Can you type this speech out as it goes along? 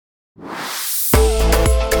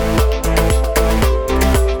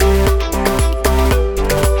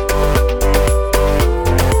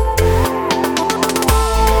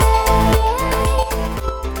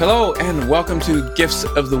welcome to Gifts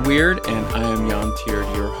of the Weird, and I am Jan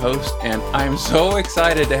Tierd, your host, and I'm so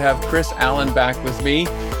excited to have Chris Allen back with me.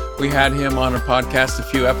 We had him on a podcast a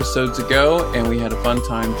few episodes ago, and we had a fun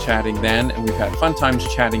time chatting then, and we've had fun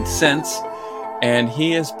times chatting since, and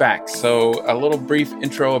he is back. So a little brief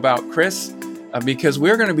intro about Chris, because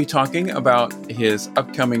we're going to be talking about his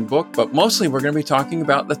upcoming book, but mostly we're going to be talking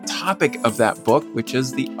about the topic of that book, which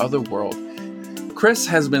is the other world. Chris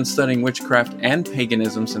has been studying witchcraft and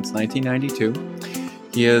paganism since 1992.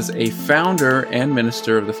 He is a founder and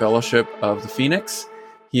minister of the Fellowship of the Phoenix.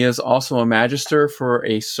 He is also a magister for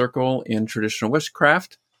a circle in traditional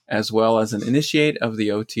witchcraft, as well as an initiate of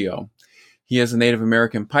the OTO. He is a Native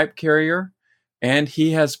American pipe carrier, and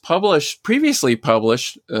he has previously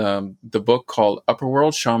published the book called Upper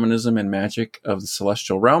World Shamanism and Magic of the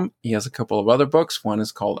Celestial Realm. He has a couple of other books. One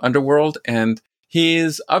is called Underworld, and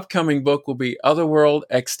his upcoming book will be Otherworld,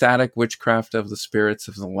 Ecstatic Witchcraft of the Spirits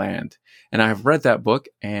of the Land. And I've read that book,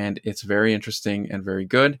 and it's very interesting and very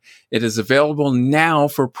good. It is available now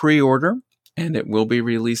for pre-order, and it will be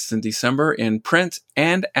released in December in print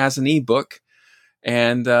and as an ebook.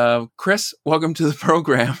 And Chris, welcome to the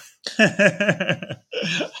program.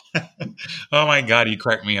 Oh my God, you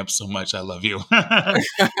crack me up so much. I love you. I'm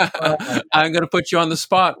going to put you on the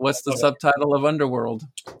spot. What's the subtitle of Underworld?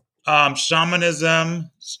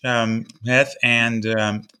 Shamanism, myth, and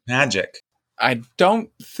magic. I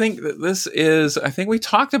don't think that this is, I think we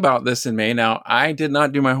talked about this in May. Now, I did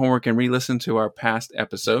not do my homework and re-listen to our past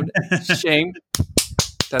episode. Shame.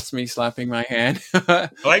 That's me slapping my hand. I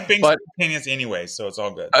like being spontaneous anyway, so it's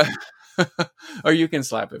all good. Or you can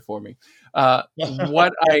slap it for me. Put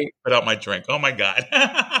out my drink. Oh my God.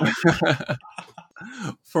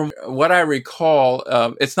 From what I recall,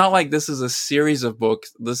 it's not like this is a series of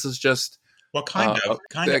books. This is just kind of.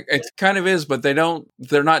 It kind of is, but they're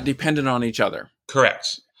not dependent on each other.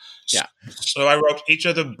 Correct. Yeah. So I wrote each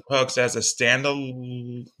of the books as a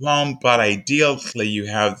standalone, but ideally you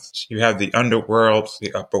have the underworld,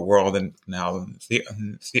 the upper world, and now the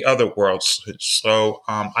other world. So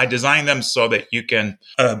I designed them so that you can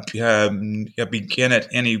begin at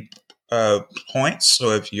any point.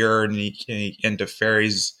 So if you're into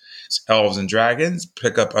fairies, elves, and dragons,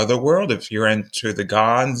 pick up Otherworld. If you're into the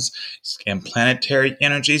gods and planetary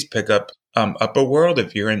energies, pick up Upper World.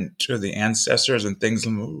 If you're into the ancestors and things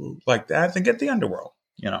like that, then get the Underworld.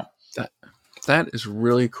 That is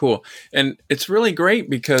really cool, and it's really great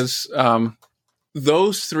because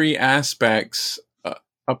those three aspects: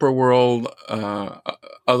 Upper World,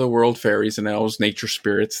 Other World, fairies and elves, nature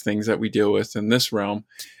spirits, things that we deal with in this realm,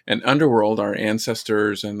 and Underworld, our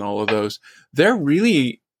ancestors and all of those. They're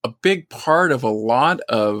really a big part of a lot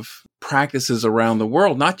of practices around the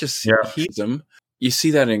world, not just heathenism. You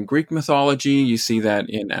see that in Greek mythology. You see that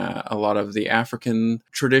in a lot of the African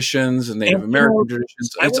traditions and Native American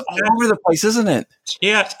traditions. It's all over the place, isn't it?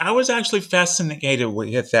 Yeah, I was actually fascinated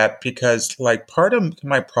with that because, like, part of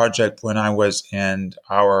my project when I was in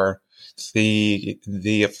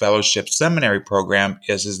the fellowship seminary program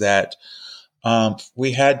is that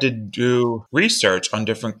we had to do research on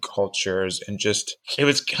different cultures, and it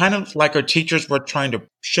was kind of like our teachers were trying to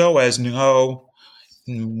show us, no,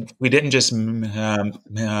 we didn't just make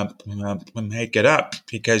it up,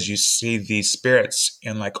 because you see these spirits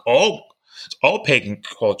in like all pagan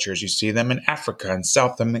cultures. You see them in Africa and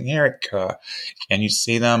South America, and you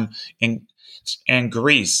see them in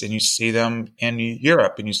Greece, and you see them in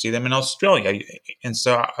Europe, and you see them in Australia. And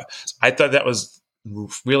so I thought that was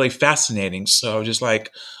really fascinating. So just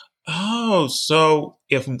like, oh, so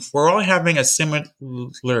if we're all having a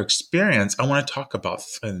similar experience, I want to talk about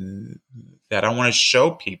that. I want to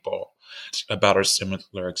show people about our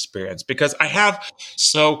similar experience, because I have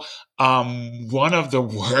one of the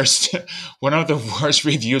worst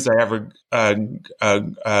reviews I ever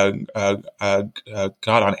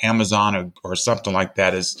got on Amazon or something like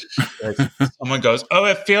that is someone goes, "Oh,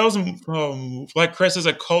 it feels like Chris is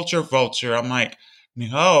a culture vulture." I'm like,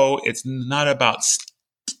 no, it's not about.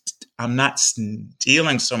 I'm not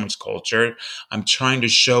stealing someone's culture. I'm trying to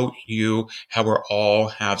show you how we all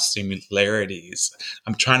have similarities.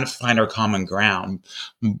 I'm trying to find our common ground.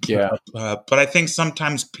 Yeah. But I think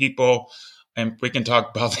sometimes people, and we can talk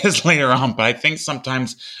about this later on, but I think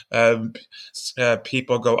sometimes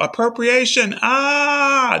people go, appropriation.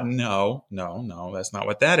 No, that's not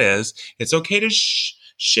what that is. It's okay to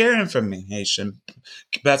share information.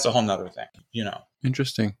 That's a whole nother thing,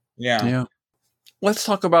 Interesting. Yeah. Let's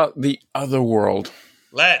talk about the other world.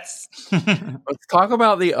 Let's talk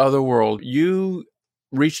about the other world. You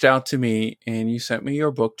reached out to me and you sent me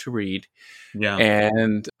your book to read. Yeah.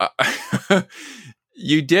 And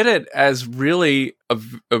you did it as really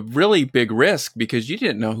a really big risk because you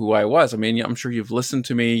didn't know who I was. I mean, I'm sure you've listened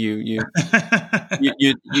to me. I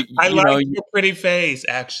You know, like your pretty face,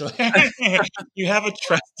 actually. You have a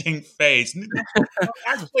trusting face.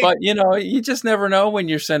 Actually, but you just never know when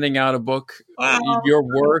you're sending out a book. well, Your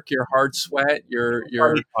work, your hard sweat, probably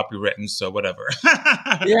your copywritten, so whatever.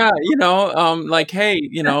 yeah, like, hey,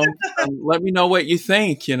 let me know what you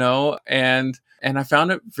think, and I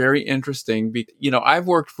found it very interesting. I've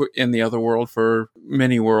worked in the other world for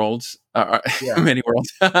many worlds, Yeah, many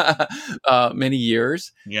worlds, many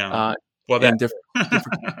years, yeah. uh, Well, that in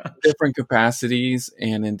different capacities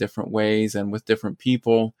and in different ways and with different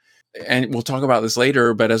people. And we'll talk about this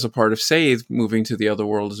later, but as a part of Save, moving to the other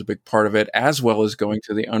world is a big part of it, as well as going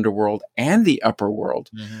to the underworld and the upper world.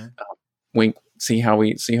 Mhm. Wink. See how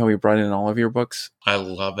we brought in all of your books. I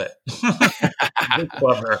love it.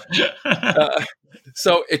 Clever.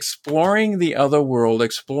 So exploring the other world,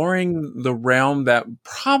 exploring the realm that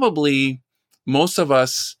probably most of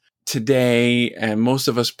us today and most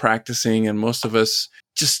of us practicing and most of us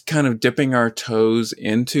just kind of dipping our toes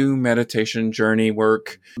into meditation, journey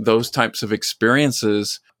work, those types of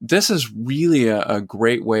experiences. This is really a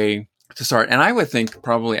great way to start. And I would think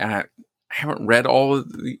probably I haven't read all of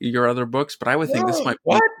your other books, but I would think this No, might be.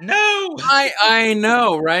 what? No, I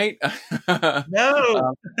know, right?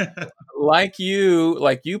 no. Like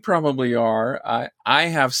you probably are. I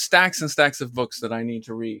have stacks and stacks of books that I need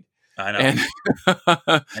to read, I know. and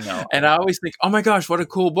I know. and I always think, oh my gosh, what a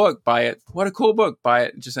cool book! Buy it. What a cool book! Buy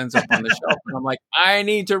it. It just ends up on the shelf, and I'm like, I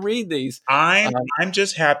need to read these. I'm Um, I'm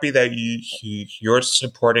just happy that you're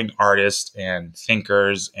supporting artists and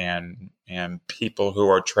thinkers and people who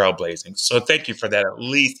are trailblazing. So thank you for that. At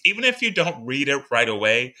least, even if you don't read it right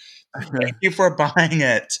away, thank you for buying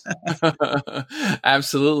it.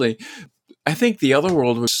 Absolutely. I think The Other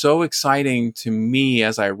World was so exciting to me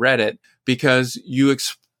as I read it because you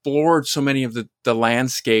explored so many of the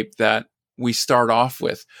landscape that we start off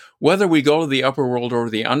with. Whether we go to the upper world or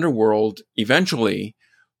the underworld eventually,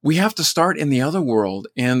 we have to start in the other world.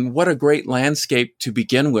 And what a great landscape to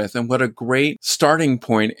begin with, and what a great starting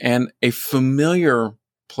point and a familiar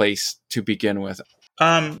place to begin with.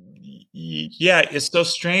 Yeah, it's so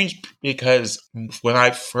strange because when I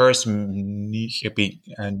first began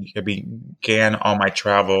all my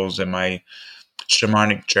travels and my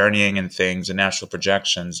shamanic journeying and things and astral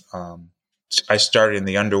projections, I started in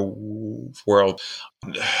the underworld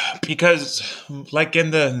because, like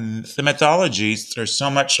in the mythologies, there's so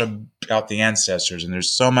much about the ancestors and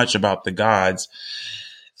there's so much about the gods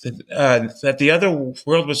that the other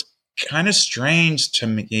world was kind of strange to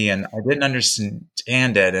me, and I didn't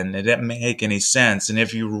understand it, and it didn't make any sense. And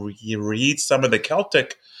if you read some of the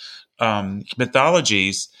Celtic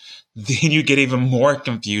mythologies, then you get even more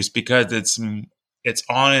confused because it's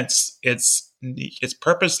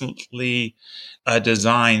purposely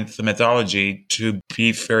designed the mythology to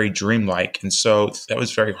be very dreamlike, and so that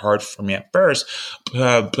was very hard for me at first.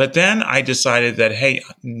 But then I decided that hey,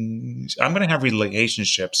 I'm going to have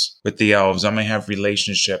relationships with the elves. I'm going to have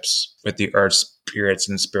relationships with the earth spirits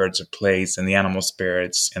and spirits of place and the animal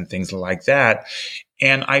spirits and things like that.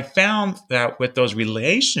 And I found that with those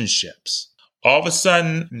relationships, all of a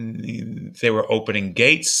sudden they were opening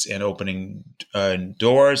gates and opening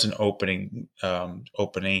doors and opening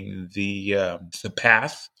the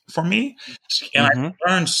path for me, and Mm-hmm. I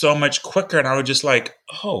learned so much quicker. And I was just like,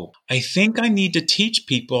 oh, I think I need to teach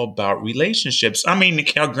people about relationships. I mean,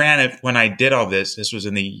 granted, when I did all this was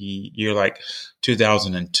in the year like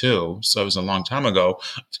 2002, so it was a long time ago.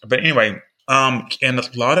 But anyway, and a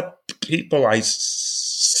lot of people I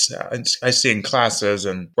see in classes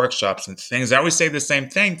and workshops and things, I always say the same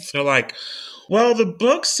thing. They're like, well, the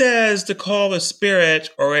book says to call a spirit,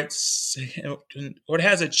 or it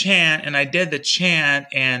has a chant, and I did the chant,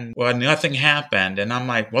 and well, nothing happened. And I'm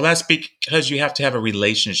like, well, that's because you have to have a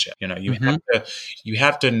relationship. Mm-hmm. You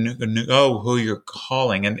have to know who you're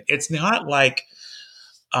calling, and it's not like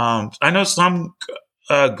I know some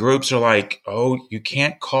groups are like, oh, you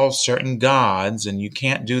can't call certain gods, and you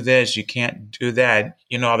can't do this, you can't do that.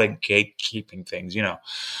 All the gatekeeping things.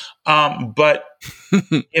 But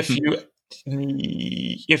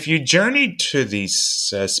if you journey to these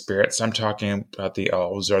spirits, I'm talking about the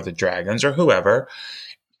elves or the dragons or whoever,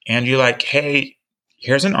 and you're like, hey,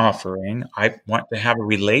 here's an offering. I want to have a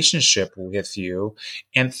relationship with you.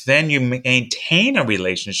 And then you maintain a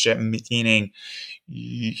relationship, meaning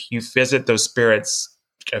you visit those spirits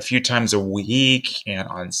a few times a week and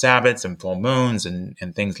on Sabbaths and full moons and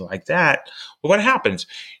things like that. Well, what happens?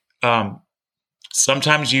 Um,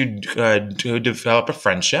 Sometimes you do develop a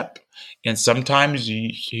friendship, and sometimes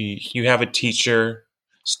you have a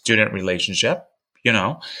teacher-student relationship, you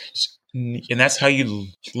know, and that's how you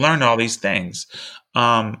learn all these things.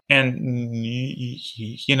 And I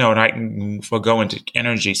will go into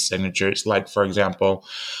energy signatures, like, for example,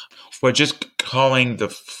 for just calling the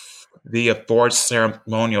four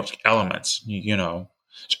ceremonial elements,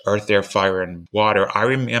 earth, air, fire, and water. I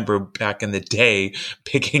remember back in the day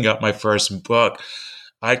picking up my first book.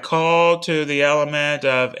 I call to the element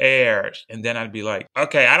of air, and then I'd be like,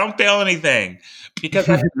 okay, I don't feel anything because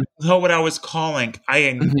I didn't know what I was calling. I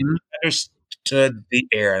Mhm. understood the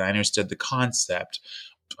air and I understood the concept,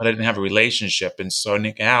 but I didn't have a relationship. And so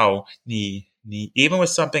now, even with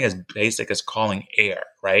something as basic as calling air,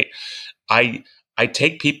 right? I I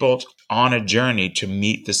take people on a journey to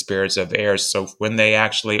meet the spirits of air. So when they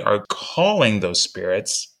actually are calling those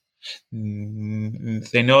spirits,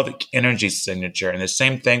 they know the energy signature, and the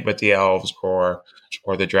same thing with the elves or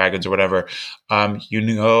the dragons or whatever.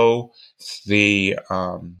 The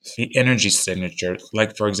energy signature.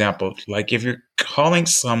 Like, for example, like if you're calling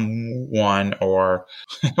someone or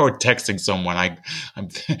or texting someone, I'm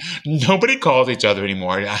nobody calls each other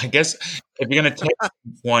anymore. I guess if you're gonna text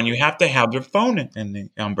one, you have to have their phone and the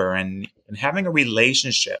number and having a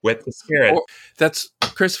relationship with the spirit. Or that's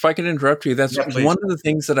Chris, if I can interrupt you, that's Yeah, please. one of the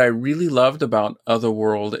things that I really loved about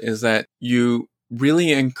Otherworld is that you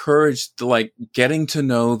really encouraged like getting to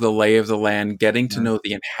know the lay of the land, getting to know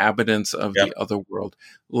the inhabitants of Yep. the other world,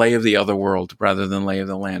 lay of the other world rather than lay of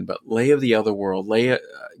the land, but lay of the other world,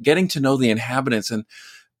 getting to know the inhabitants and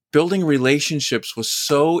building relationships was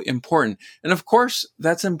so important. And of course,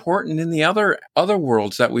 that's important in the other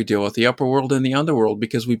worlds that we deal with, the upper world and the underworld,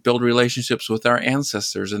 because we build relationships with our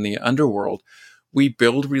ancestors in the underworld. We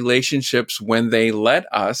build relationships when they let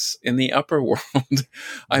us in the upper world.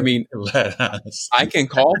 I mean, Let us. I can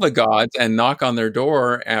call the gods and knock on their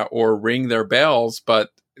door or ring their bells, but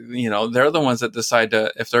they're the ones that decide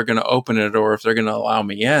if they're going to open it or if they're going to allow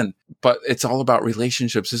me in. But it's all about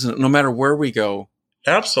relationships, isn't it? No matter where we go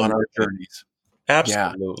on our Absolutely. journeys. Yeah.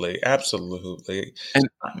 Absolutely. Absolutely. And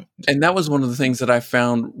Um, and that was one of the things that I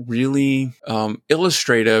found really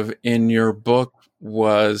illustrative in your book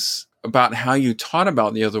was about how you taught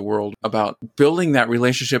about the other world, about building that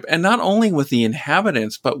relationship, and not only with the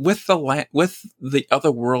inhabitants, but with with the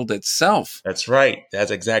other world itself. That's right. That's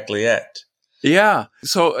exactly it. Yeah.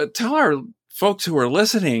 So tell our folks who are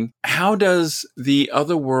listening, how does the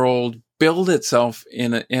other world build itself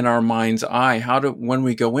in our mind's eye? When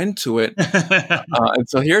we go into it? And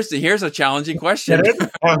so here's a challenging question It is a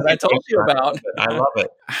that I challenging told you question. about. I love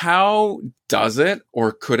it. How does it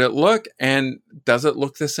or could it look? And does it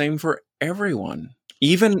look the same for everyone?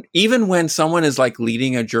 Even when someone is like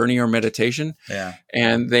leading a journey or meditation Yeah.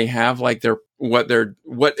 and they have like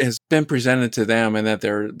what has been presented to them and that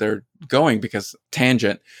they're going because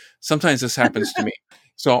tangent. Sometimes this happens to me.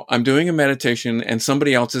 So I'm doing a meditation and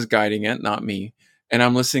somebody else is guiding it, not me. And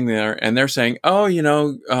I'm listening there and they're saying, oh, you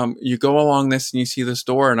go along this and you see this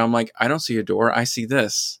door. And I'm like, I don't see a door. I see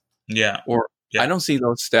this. Yeah. Or Yeah. I don't see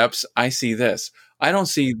those steps. I see this. I don't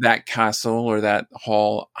see that castle or that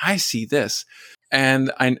hall. I see this.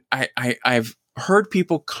 And I've heard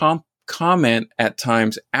people comment at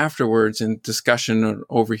times afterwards in discussion or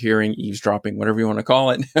overhearing, eavesdropping, whatever you want to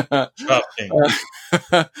call it. Shocking.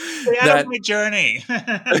 Stay out that of my journey.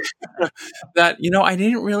 that I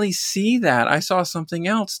didn't really see that. I saw something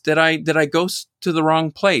else. Did I go to the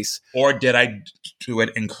wrong place? Or did I do it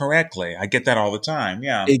incorrectly? I get that all the time.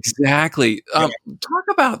 Yeah. Exactly. Yeah. Talk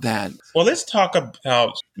about that. Well, let's talk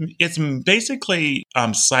about it's basically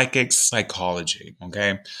psychic psychology.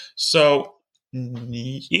 Okay. So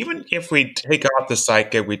even if we take out the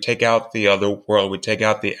psychic, we take out the other world, we take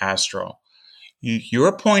out the astral,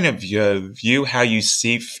 your point of view, how you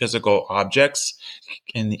see physical objects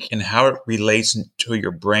and how it relates to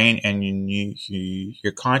your brain and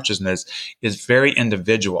your consciousness is very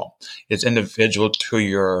individual. It's individual to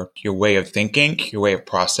your way of thinking, your way of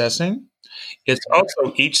processing. It's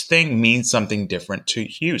also each thing means something different to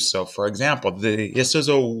you. So, for example, this is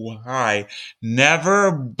why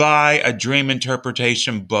never buy a dream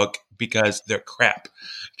interpretation book because they're crap.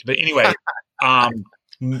 But anyway,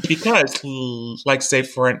 because, like, say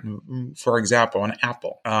for example, an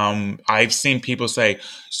apple. I've seen people say,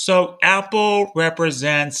 "So apple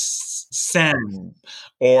represents sin,"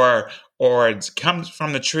 or it comes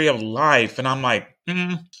from the tree of life, and I'm like,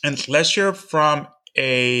 unless you're from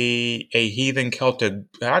a heathen Celtic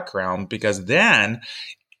background, because then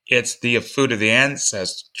it's the food of the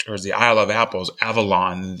ancestors, the Isle of Apples,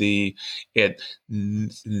 Avalon. The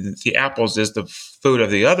apples is the food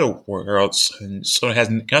of the other worlds, and so it has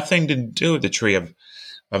nothing to do with the tree of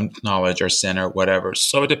knowledge or sin or whatever.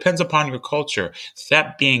 So it depends upon your culture.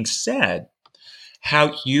 That being said,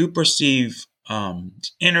 how you perceive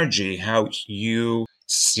energy, how you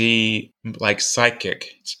see like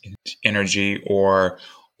psychic energy, or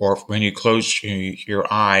when you close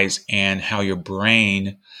your eyes, and how your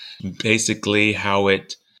brain basically how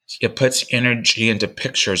it puts energy into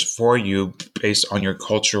pictures for you based on your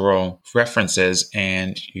cultural references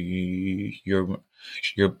and your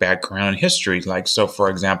background and history. Like, so for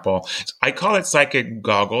example, I call it psychic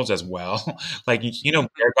goggles as well. Like,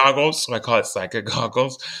 bear goggles. So I call it psychic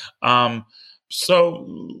goggles. Like,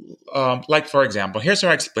 for example, here's how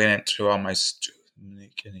I explain it to all my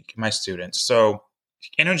students. So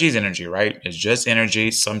energy is energy, right? It's just energy.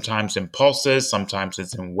 Sometimes in pulses, sometimes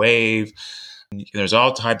it's in wave. There's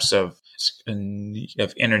all types of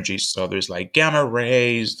energy. So there's like gamma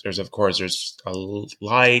rays. There's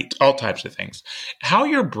light, all types of things. How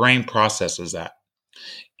your brain processes that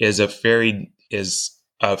is a very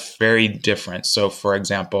different. So for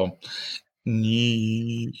example,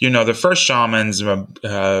 the first shamans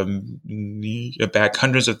back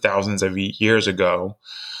hundreds of thousands of years ago,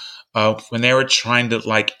 when they were trying to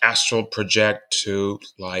like astral project to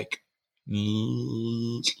like,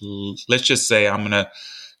 let's just say I'm going to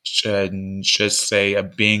just say a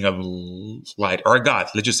being of light, or a god.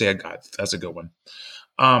 Let's just say a god. That's a good one.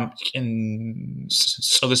 And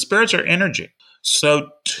so the spirits are energy.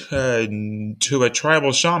 So to a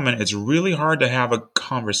tribal shaman, it's really hard to have a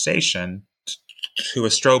conversation to a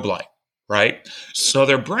strobe light, right? So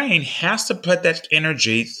their brain has to put that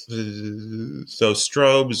energy, those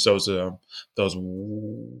strobes, those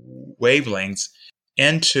wavelengths,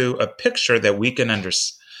 into a picture that we can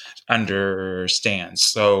understand.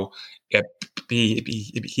 So it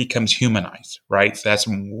becomes humanized, right? That's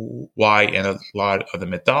why in a lot of the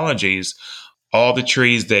mythologies, all the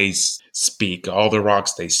trees they speak, all the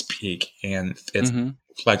rocks they speak, and it's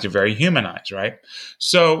reflected very humanized, right?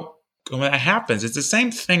 So when that happens, it's the same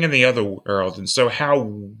thing in the other world. And so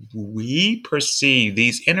how we perceive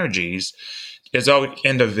these energies is all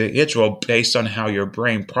individual based on how your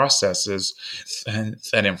brain processes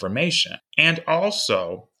that information. And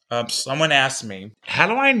also, someone asked me, how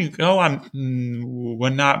do I know we're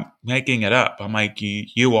not making it up? I'm like,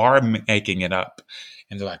 you are making it up.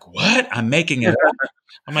 And they're like, what? I'm making it up?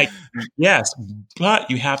 I'm like, yes, but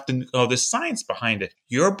you have to know the science behind it.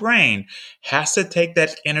 Your brain has to take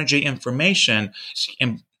that energy information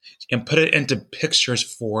and put it into pictures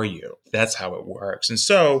for you. That's how it works. And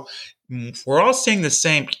so we're all seeing the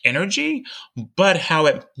same energy, but how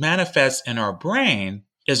it manifests in our brain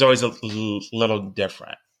is always a little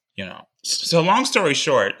different, So long story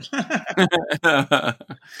short,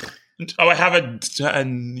 I have a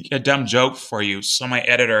dumb joke for you. So my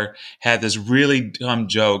editor had this really dumb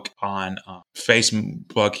joke on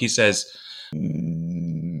Facebook. He says,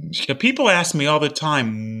 people ask me all the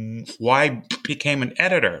time why I became an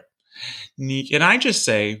editor. And I just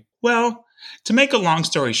say, well, to make a long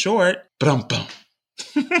story short, boom.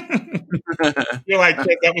 You're like,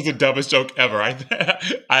 that was the dumbest joke ever.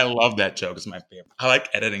 I love that joke. It's my favorite. I like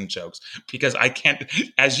editing jokes because I can't,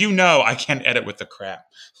 as you know, I can't edit with the crap.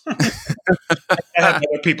 I have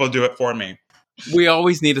other people do it for me. We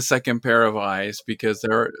always need a second pair of eyes because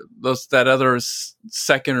there are that other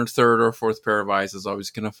second or third or fourth pair of eyes is always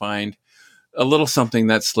going to find a little something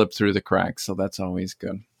that slipped through the cracks. So that's always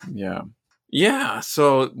good. Yeah. Yeah.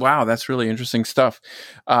 So, wow, that's really interesting stuff.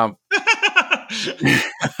 Oh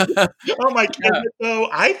my goodness, though.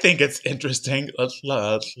 I think it's interesting. A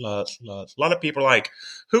lot of people are like,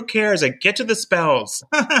 who cares? Like, get to the spells.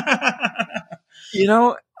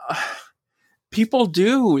 People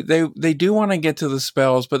do. They do want to get to the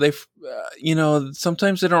spells, but they,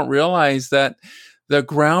 sometimes they don't realize that the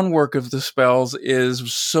groundwork of the spells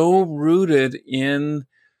is so rooted in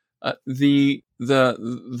the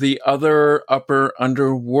other upper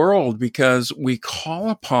underworld, because we call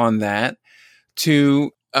upon that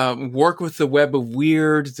to work with the web of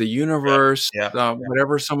weird, the universe,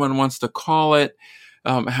 whatever someone wants to call it.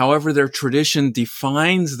 However their tradition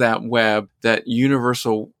defines that web, that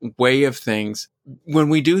universal way of things. When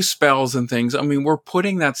we do spells and things, I mean, we're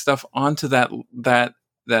putting that stuff onto that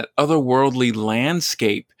otherworldly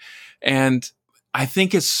landscape. And I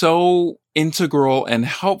think it's so integral and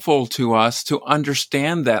helpful to us to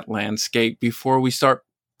understand that landscape before we start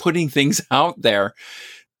putting things out there.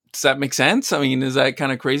 Does that make sense? I mean, is that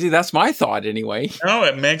kind of crazy? That's my thought anyway. No,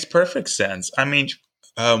 it makes perfect sense. I mean,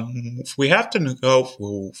 we have to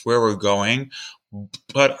go where we're going,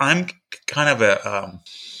 but I'm kind of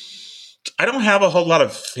I don't have a whole lot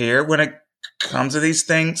of fear when it comes to these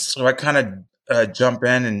things, so I kind of jump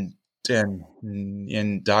in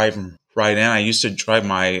and dive right in. I used to drive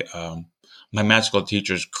my magical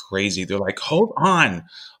teachers crazy. They're like, hold on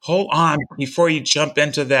before you jump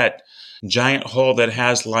into that giant hole that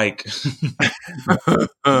has like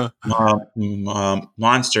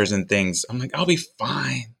monsters and things. I'm like, I'll be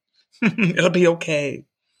fine. It'll be okay.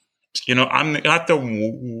 I'm not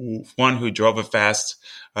the one who drove a fast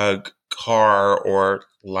car or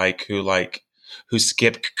who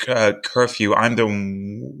skipped curfew. I'm the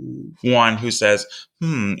one who says,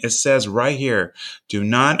 it says right here, do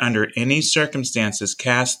not under any circumstances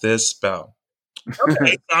cast this spell.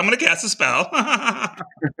 Okay, so I'm going to cast a spell.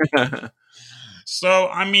 So,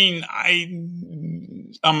 I mean, I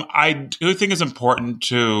do think it's important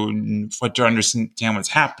to understand what's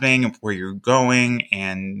happening and where you're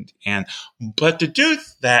going, but to do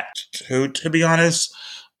that, to be honest,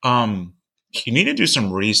 you need to do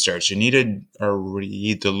some research. You need to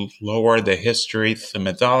read the lore, the history, the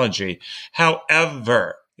mythology.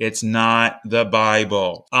 However, it's not the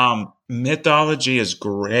Bible. Mythology is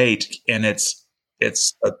great, and it's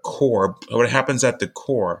a core. What happens at the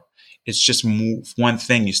core? It's just one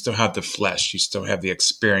thing. You still have the flesh. You still have the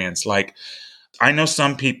experience. Like, I know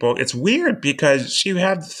some people, it's weird because you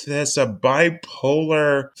have this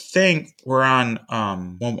bipolar thing where on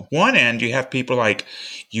one end you have people like,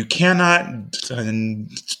 you cannot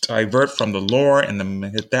divert from the lore and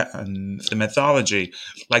the mythology,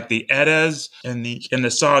 like the Eddas and the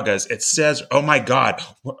sagas. It says, oh my God.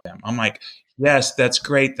 I'm like, yes, that's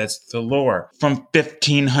great. That's the lore from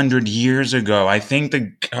 1,500 years ago. I think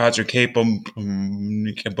the gods are capable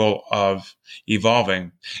of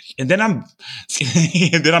evolving. And then I'm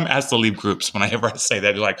asked to leave groups whenever I say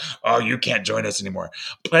that. They're like, oh, you can't join us anymore.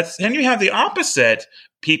 But then you have the opposite,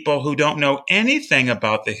 people who don't know anything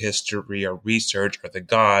about the history or research or the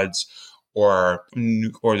gods or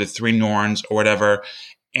the three Norns or whatever.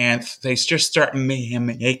 And they just start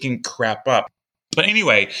making crap up. But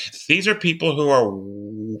anyway, these are people who are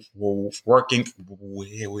working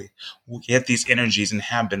with these energies and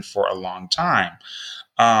have been for a long time.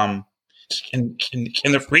 And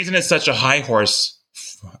the reason it's such a high horse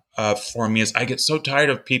for me is I get so tired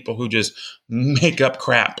of people who just make up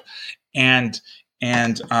crap. And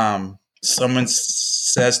someone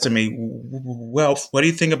says to me, well, what do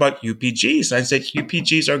you think about UPGs? I said,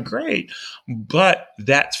 UPGs are great, but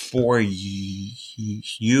that's for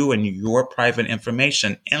you and your private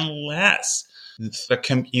information, unless the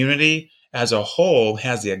community as a whole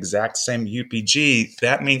has the exact same UPG.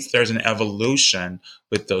 That means there's an evolution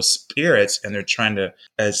with those spirits, and they're trying to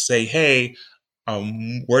say, hey,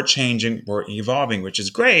 we're changing, we're evolving, which is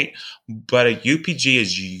great, but a UPG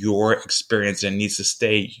is your experience and needs to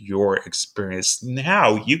stay your experience.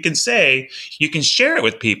 Now you can share it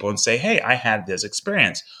with people and say, hey, I had this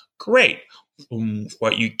experience. Great.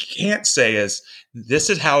 What you can't say is, this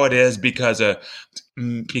is how it is because the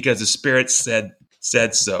spirit said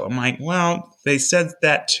so. I'm like, well, they said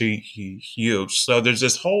that to you. So there's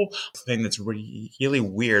this whole thing that's really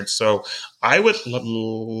weird. So I would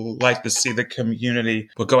like to see the community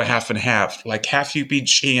will go half and half, like half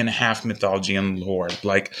UPG and half mythology and lore.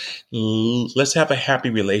 Like, let's have a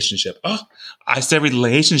happy relationship. Oh, I said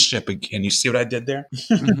relationship again. You see what I did there?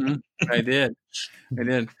 Mm-hmm. I did.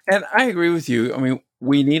 And I agree with you. I mean,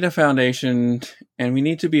 we need a foundation, and we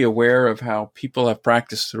need to be aware of how people have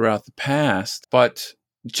practiced throughout the past. But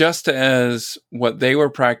just as what they were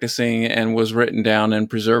practicing and was written down and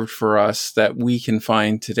preserved for us that we can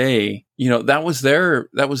find today, that was their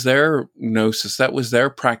gnosis, that was their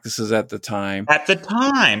practices at the time.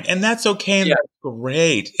 And that's okay. And that's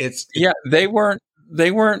great. They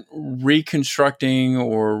weren't reconstructing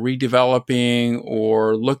or redeveloping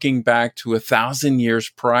or looking back to 1,000 years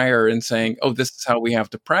prior and saying, oh, this is how we have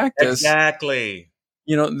to practice. Exactly.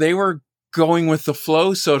 They were going with the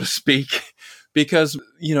flow, so to speak, because,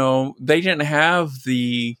 they didn't have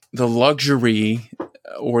the luxury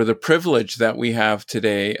or the privilege that we have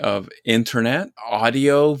today of internet,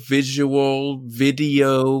 audio, visual,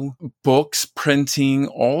 video, books, printing,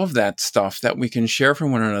 all of that stuff that we can share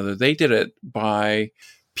from one another. They did it by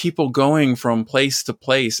people going from place to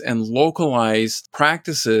place and localized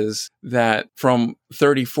practices that from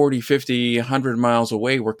 30, 40, 50, 100 miles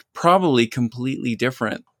away were probably completely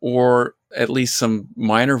different, or at least some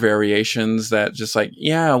minor variations that just like,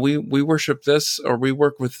 we worship this, or we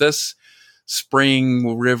work with this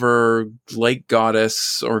spring, river, lake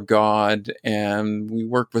goddess or god, and we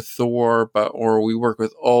work with Thor, or we work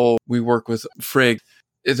with Ul, we work with Frigg.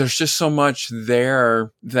 there's just so much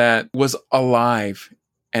there that was alive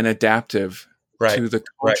and adaptive Right. to the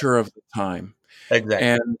Right. culture of the time. Exactly.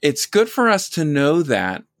 And it's good for us to know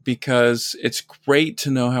that, because it's great to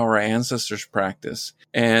know how our ancestors practice.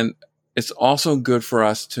 And it's also good for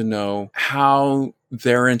us to know how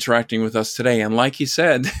they're interacting with us today. And like you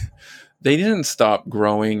said, they didn't stop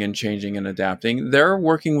growing and changing and adapting. They're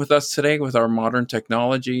working with us today with our modern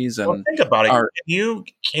technologies Well, and think about it. our,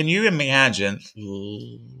 Can you imagine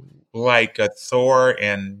like a Thor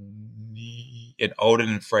and Odin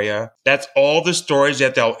and Freya? That's all the stories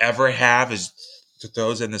that they'll ever have is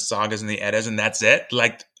those in the sagas and the Eddas, and that's it.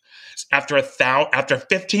 Like after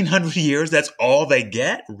 1,500 years, that's all they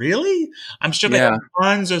get. Really? I'm sure they yeah, have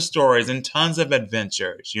tons of stories and tons of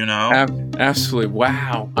adventures. absolutely.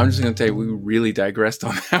 Wow. I'm just going to tell you, we really digressed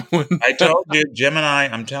on that one. I told you, Gemini.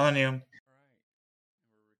 I'm telling you.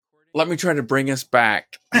 Let me try to bring us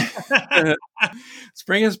back. Let's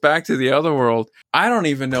bring us back to the other world. I don't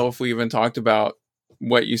even know if we even talked about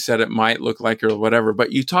what you said it might look like or whatever,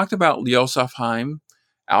 but you talked about Ljósafheim,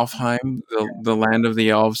 Alfheim, the land of the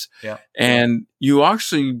elves. Yeah. And you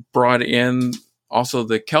actually brought in also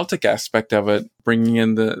the Celtic aspect of it, bringing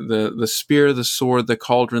in the spear, the sword, the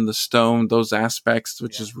cauldron, the stone, those aspects,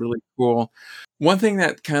 which is really cool. One thing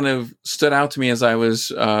that kind of stood out to me as I was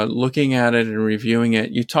looking at it and reviewing it,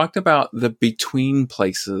 you talked about the between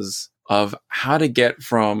places of how to get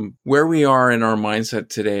from where we are in our mindset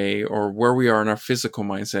today or where we are in our physical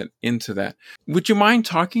mindset into that. Would you mind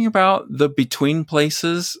talking about the between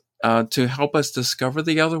places to help us discover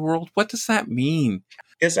the other world? What does that mean?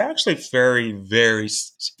 It's actually very, very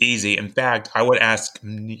easy. In fact, I would ask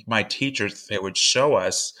my teachers if they would show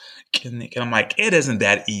us. I'm like, it isn't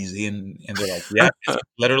that easy. And they're like, yeah, it's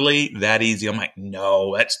literally that easy. I'm like,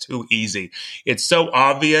 no, that's too easy. It's so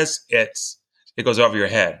obvious. It goes over your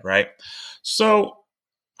head, right? So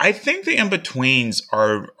I think the in-betweens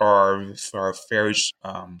are very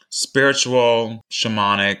spiritual,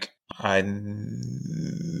 shamanic.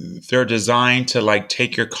 They're designed to like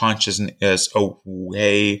take your consciousness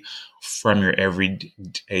away from your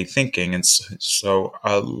everyday thinking, and so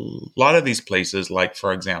a lot of these places, like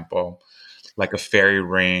for example, like a fairy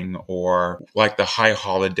ring or like the high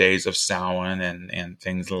holidays of Samhain and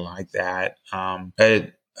things like that.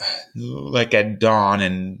 Like at dawn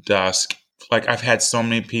and dusk, like I've had so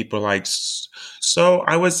many people like, so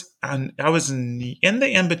I was in the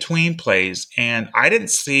in between place and I didn't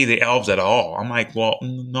see the elves at all. I'm like, well,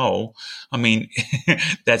 no, I mean,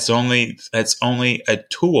 that's only a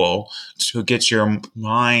tool to get your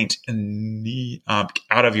mind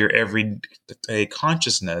out of your everyday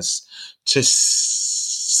consciousness to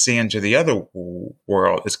see into the other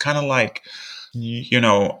world. It's kind of like,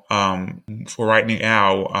 for right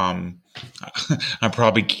now, I'm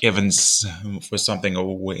probably giving for something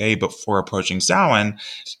away before approaching Samhain,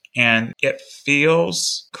 and it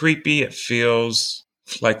feels creepy. It feels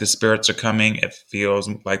like the spirits are coming. It feels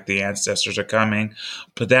like the ancestors are coming,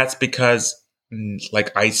 but that's because,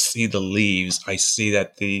 like, I see the leaves. I see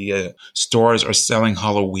that the stores are selling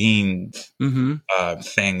Halloween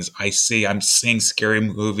things. I'm seeing scary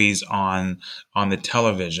movies on the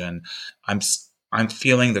television. I'm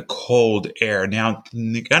feeling the cold air. Now,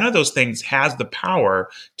 none of those things has the power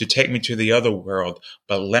to take me to the other world.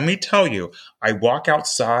 But let me tell you, I walk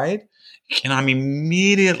outside and I'm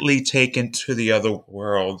immediately taken to the other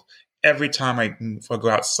world every time I go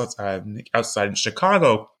outside in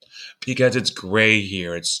Chicago, because it's gray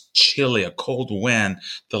here. It's chilly, a cold wind.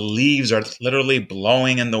 The leaves are literally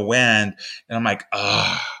blowing in the wind. And I'm like,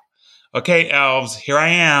 okay, elves, here I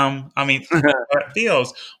am. I mean, that's how it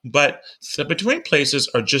feels. But the between places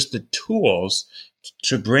are just the tools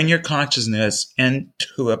to bring your consciousness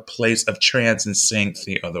into a place of trance and seeing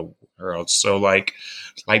the other world. So like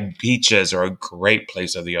beaches are a great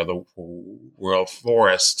place of the other world.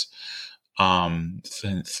 Forest,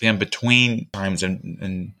 in between times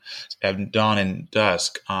and dawn and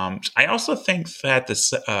dusk. I also think that the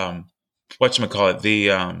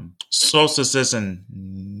solstices and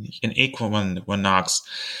equinox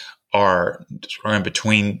are in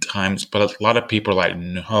between times, but a lot of people are like,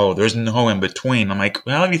 no, there's no in between. I'm like,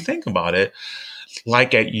 well, if you think about it,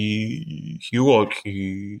 like at Yule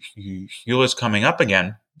is coming up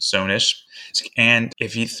again soonish, and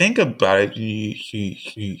if you think about it,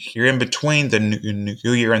 you're in between the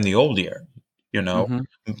new year and the old year,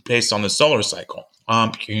 based on the solar cycle.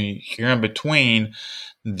 You're in between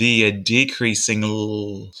the decreasing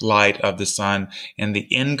light of the sun and the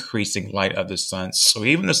increasing light of the sun. So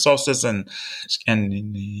even the solstice and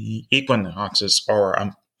equinoxes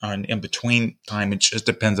are an in between time. It just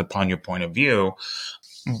depends upon your point of view.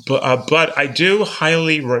 But I do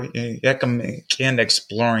highly recommend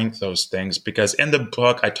exploring those things, because in the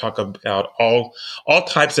book I talk about all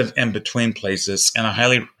types of in between places, and I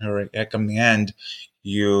highly recommend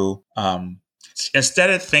you,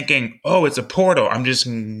 instead of thinking, "Oh, it's a portal. I'm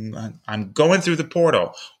going through the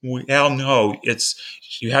portal." Well, no,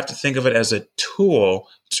 you have to think of it as a tool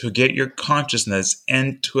to get your consciousness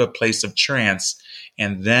into a place of trance,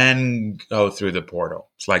 and then go through the portal.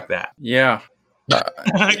 It's like that. Yeah.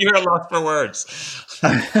 You're a loss for words.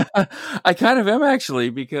 I kind of am, actually,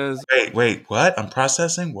 because Wait, what? I'm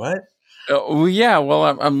processing what? well, yeah, well,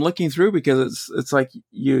 I'm looking through, because it's like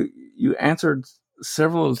you answered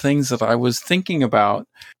several of the things that I was thinking about.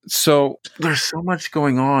 So there's so much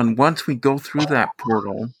going on once we go through that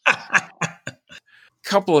portal.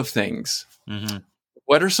 Couple of things. Mm-hmm.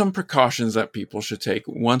 What are some precautions that people should take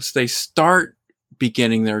once they start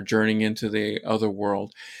beginning their journey into the other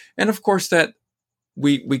world? And of course, that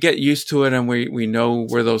we get used to it, and we know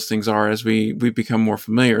where those things are as we become more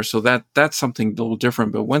familiar. So that's something a little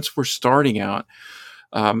different. But once we're starting out,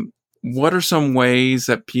 what are some ways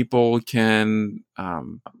that people can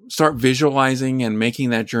start visualizing and making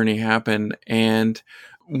that journey happen? And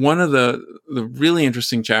one of the really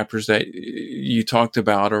interesting chapters that you talked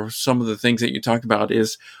about, or some of the things that you talked about,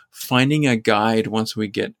 is finding a guide once we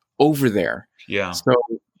get over there. Yeah. So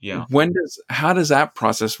Yeah. how does that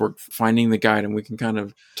process work, finding the guide? And we can kind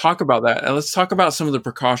of talk about that. And let's talk about some of the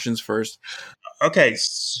precautions first. Okay.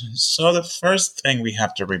 So the first thing we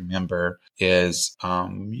have to remember is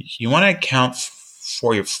you want to account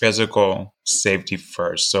for your physical safety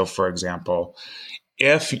first. So, for example,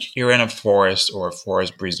 if you're in a forest or a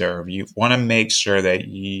forest preserve, you want to make sure that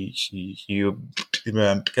you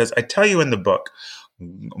because I tell you in the book,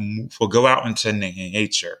 we'll go out into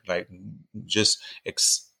nature, like just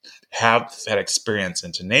have that experience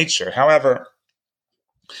into nature. However,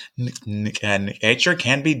 nature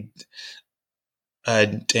can be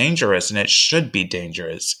dangerous, and it should be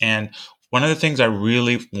dangerous. And one of the things I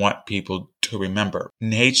really want people to remember,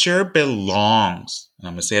 nature belongs, and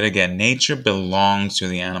I'm going to say it again, nature belongs to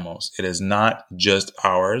the animals. It is not just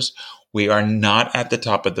ours. We are not at the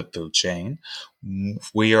top of the food chain.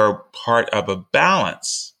 We are part of a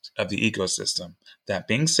balance of the ecosystem. That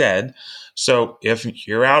being said, so if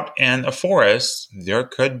you're out in a forest, there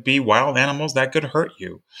could be wild animals that could hurt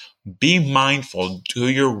you. Be mindful, do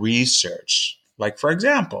your research. Like, for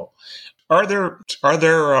example, are there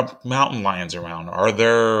mountain lions around? Are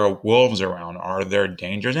there wolves around? Are there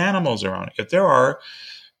dangerous animals around? If there are,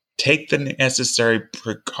 take the necessary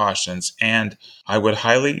precautions. And I would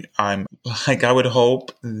I would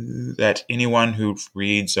hope that anyone who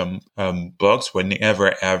reads books would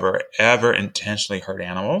never, ever, ever intentionally hurt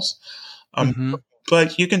animals.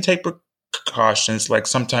 But you can take precautions, like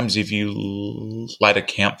sometimes if you light a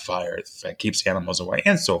campfire, that keeps animals away,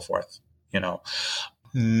 and so forth.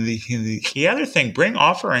 The other thing, bring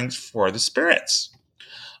offerings for the spirits.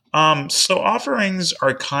 So offerings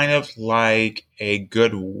are kind of like a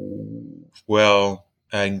goodwill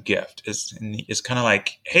gift. It's kind of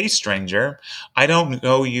like, hey, stranger, I don't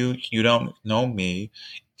know you, you don't know me.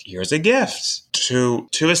 Here's a gift to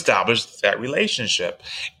establish that relationship.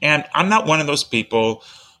 And I'm not one of those people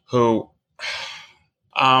who,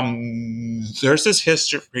 there's this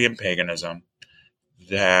history in paganism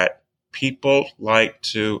that people like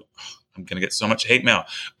to, I'm going to get so much hate mail.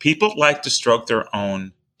 People like to stroke their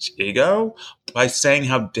own ego by saying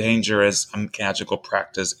how dangerous a magical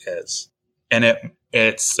practice is. And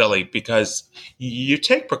it's silly, because you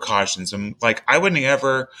take precautions. And like, I wouldn't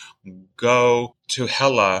ever go to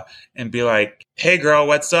Hela and be like, hey girl,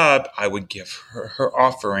 what's up? I would give her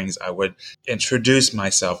offerings. I would introduce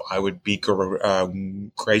myself. I would be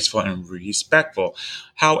graceful and respectful.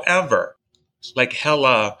 However, like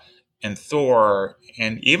Hela and Thor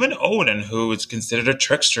and even Odin, who is considered a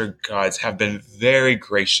trickster god, have been very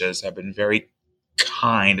gracious, have been very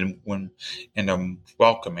kind and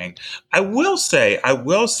welcoming. I will say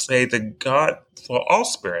the god for all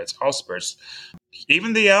spirits,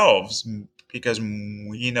 even the elves, because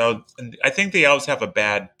I think the elves have a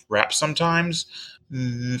bad rap sometimes.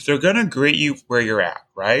 They're gonna greet you where you're at,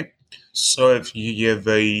 right? So if you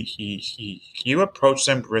approach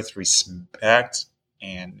them with respect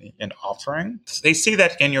and an offering, they see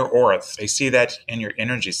that in your aura. They see that in your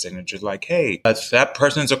energy signature. Like, hey, that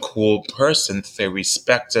person's a cool person. They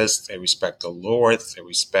respect us. They respect the Lord. They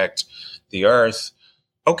respect the earth.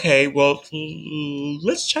 Okay, well,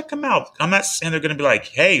 let's check them out. I'm not saying they're going to be like,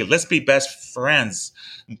 hey, let's be best friends.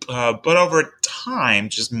 But over time,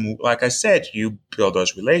 just like I said, you build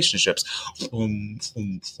those relationships.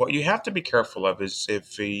 What you have to be careful of is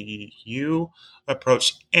if you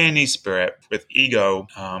approach any spirit with ego,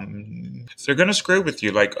 they're going to screw with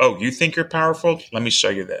you. Like, oh, you think you're powerful? Let me show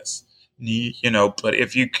you this. But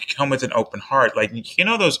if you come with an open heart, like,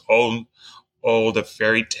 those the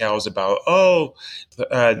fairy tales about,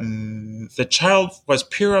 the child was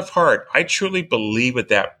pure of heart. I truly believe what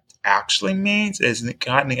that actually means is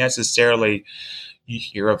not necessarily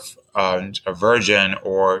you're a virgin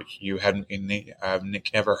or you haven't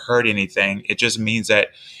never heard anything. It just means that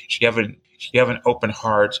you have an open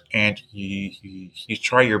heart and you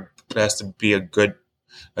try your best to be a good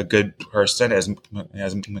person as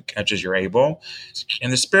much as you're able,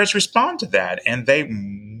 and the spirits respond to that, and they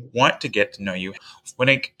want to get to know you. When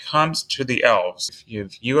it comes to the elves,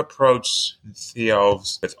 if you approach the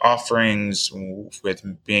elves with offerings, with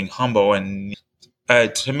being humble, and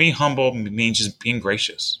to me, humble means just being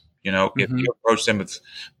gracious. If Mm-hmm. you approach them with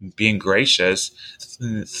being gracious,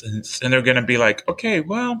 then they're going to be like, okay,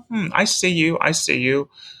 well, I see you. Let's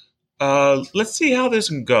see how this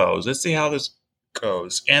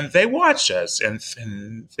goes. And they watch us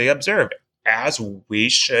and they observe as we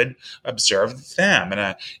should observe them.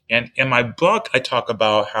 And in my book, I talk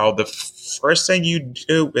about how the first thing you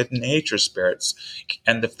do with nature spirits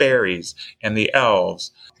and the fairies and the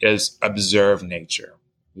elves is observe nature,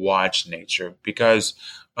 watch nature. Because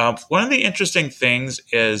one of the interesting things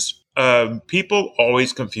is people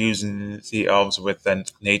always confuse the elves with the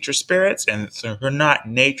nature spirits, and they're not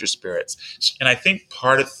nature spirits. And I think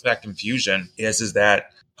part of that confusion is that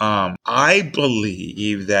I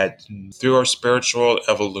believe that through our spiritual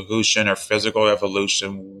evolution or physical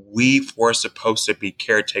evolution, we were supposed to be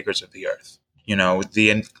caretakers of the earth.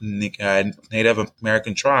 The Native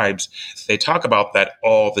American tribes, they talk about that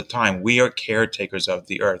all the time. We are caretakers of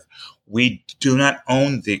the earth. We do not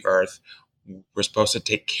own the earth. We're supposed to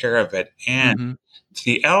take care of it. And Mm-hmm.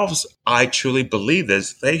 the elves, I truly believe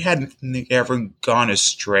this, they had never gone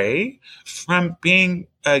astray from being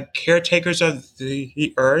caretakers of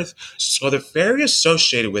the earth. So they're very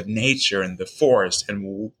associated with nature and the forest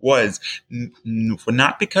and woods,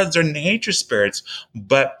 not because they're nature spirits,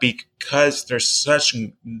 but because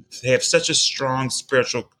they have such a strong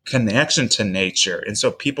spiritual connection to nature. And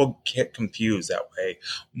so people get confused that way,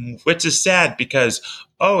 which is sad because,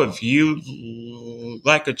 if you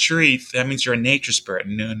like a tree, that means you're a nature spirit.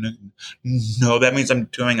 No, that means I'm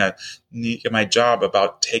doing my job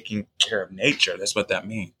about taking care of nature. That's what that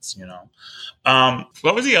means,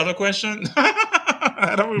 What was the other question?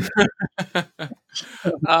 I don't remember.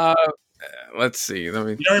 uh, let's see. You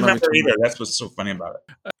don't remember either. That's what's so funny about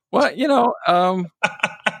it. Well,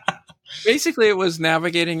 basically it was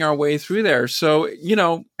navigating our way through there. So,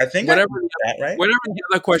 I think whatever that, right? whatever the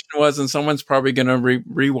other question was, and someone's probably going to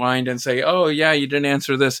rewind and say, "Oh, yeah, you didn't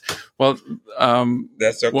answer this." Well,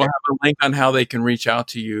 That's okay. we'll have a link on how they can reach out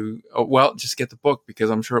to you. Well, just get the book because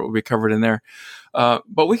I'm sure it will be covered in there.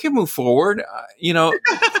 But we can move forward.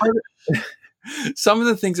 Some of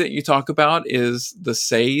the things that you talk about is the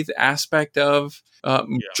Seidh aspect of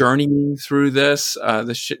journeying through this,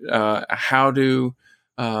 how to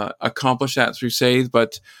accomplish that through Seidh.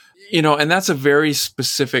 But, and that's a very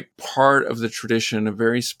specific part of the tradition, a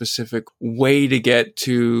very specific way to get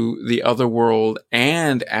to the other world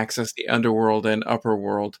and access the underworld and upper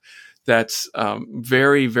world. That's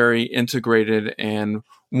very, very integrated, and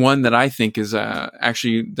one that I think is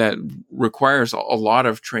actually that requires a lot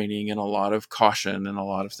of training and a lot of caution and a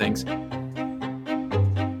lot of things.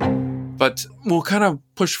 But we'll kind of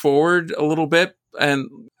push forward a little bit and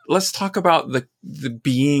let's talk about the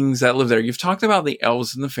beings that live there. You've talked about the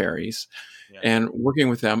elves and the fairies and working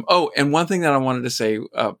with them. Oh, and one thing that I wanted to say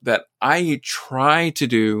that I try to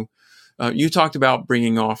do, you talked about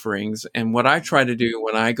bringing offerings, and what I try to do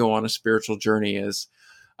when I go on a spiritual journey is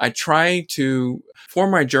I try to, for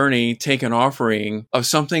my journey, take an offering of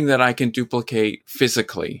something that I can duplicate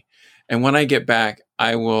physically. And when I get back,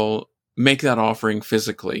 I will make that offering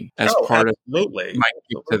physically as part of my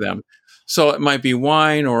gift to them. So it might be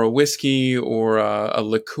wine or a whiskey or a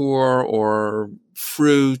liqueur or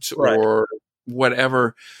fruit or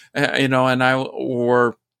whatever,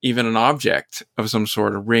 or even an object of some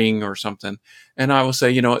sort, a ring or something. And I will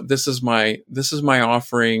say, this is my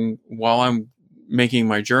offering while I'm making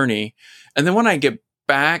my journey. And then when I get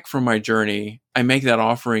back from my journey, I make that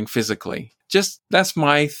offering physically. Just that's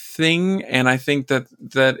my thing. And I think that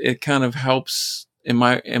it kind of helps in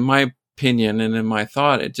my opinion and in my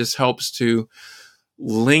thought, it just helps to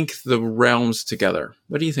link the realms together.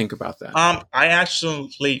 What do you think about that? I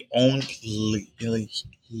actually only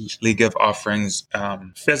give offerings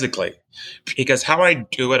physically, because how I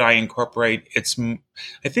do it, I incorporate.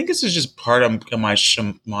 I think this is just part of my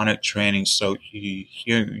shamanic training. So you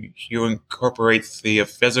incorporate the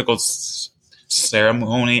physical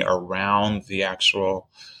ceremony around the actual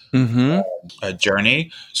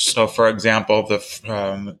journey. So, for example, the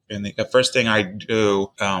first thing I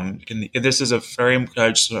do, this is a very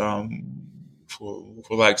much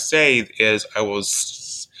like say is I will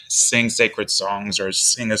sing sacred songs or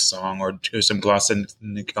sing a song or do some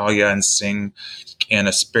glossolalia and sing in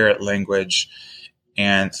a spirit language.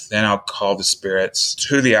 And then I'll call the spirits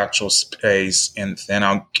to the actual space, and then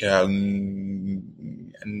I'll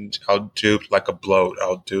do like a bloat.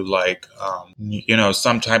 I'll do like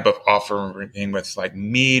some type of offering with like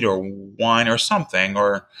meat or wine or something,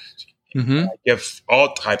 or I give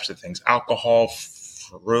all types of things, alcohol,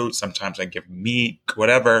 fruit. Sometimes I give meat,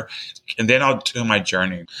 whatever, and then I'll do my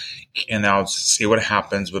journey, and I'll see what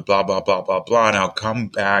happens with blah blah blah blah blah, and I'll come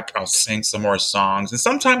back. I'll sing some more songs, and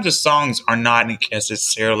sometimes the songs are not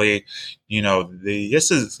necessarily,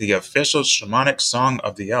 this is the official shamanic song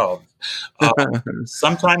of the elves.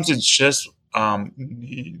 Sometimes it's just. I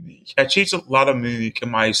teach a lot of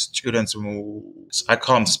my students. I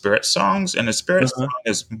call them spirit songs, and a spirit song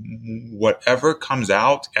is whatever comes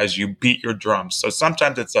out as you beat your drums. So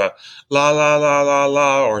sometimes it's a la la la la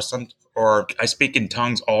la, or I speak in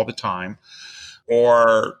tongues all the time,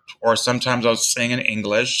 or sometimes I'll sing in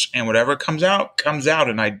English, and whatever comes out,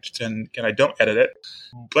 and I don't edit it.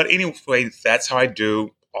 But anyway, that's how I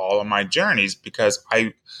do all of my journeys, because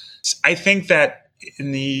I think that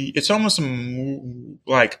it's almost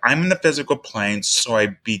like I'm in the physical plane, so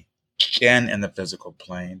I begin in the physical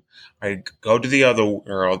plane. I go to the other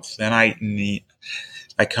world, then I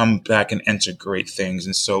come back and integrate things.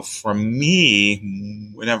 And so for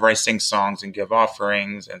me, whenever I sing songs and give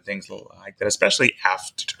offerings and things like that, especially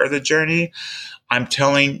after the journey, I'm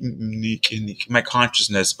telling my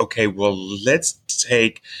consciousness, okay, well, let's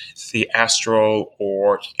take the astral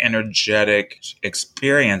or energetic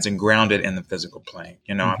experience and ground it in the physical plane.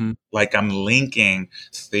 Like I'm linking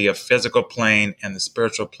the physical plane and the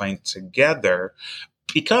spiritual plane together,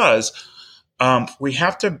 because we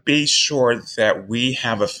have to be sure that we're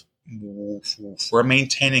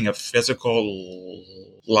maintaining a physical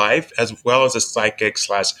life as well as a psychic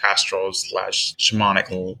 / astral /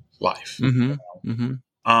 shamanic life.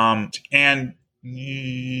 And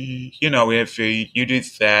if you do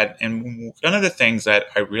that, and one of the things that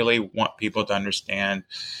I really want people to understand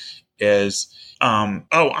is,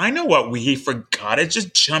 I know what we forgot. It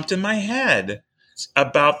just jumped in my head.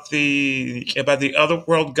 About the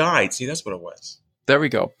Otherworld Guide. See, that's what it was. There we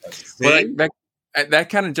go. Well, that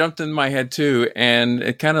kind of jumped in my head too, and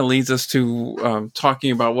it kind of leads us to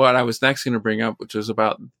talking about what I was next going to bring up, which was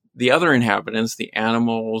about the other inhabitants, the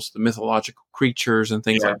animals, the mythological creatures, and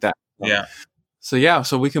things like that.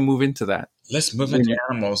 So we can move into that. Let's move into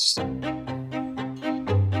animals.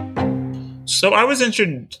 So I was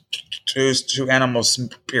introduced to animal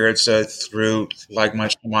spirits through like my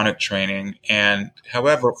shamanic training, and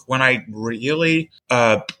however, when I really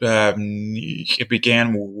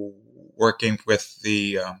began working with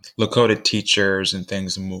the Lakota teachers and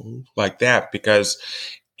things like that, because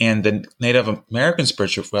in the Native American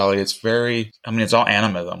spirituality, it's it's all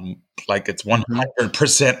animism. Like it's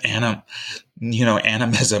 100%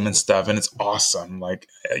 animism and stuff. And it's awesome. Like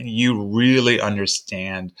you really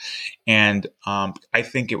understand. And I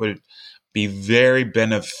think it would be very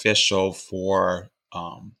beneficial for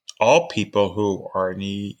all people who are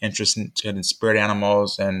interested in spirit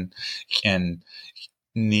animals and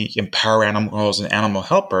empower animals and animal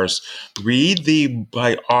helpers. Read the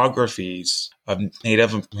biographies of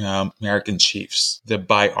Native American chiefs, the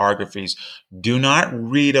biographies. Do not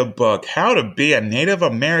read a book, How to Be a Native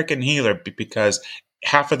American Healer, because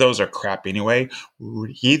half of those are crap anyway.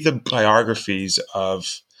 Read the biographies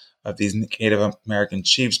of these Native American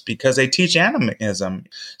chiefs, because they teach animism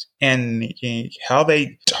and how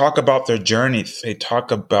they talk about their journey. They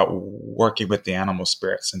talk about working with the animal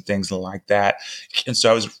spirits and things like that. And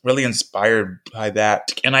so I was really inspired by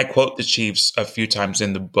that. And I quote the chiefs a few times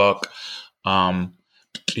in the book,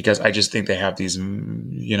 because I just think they have these,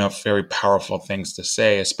 very powerful things to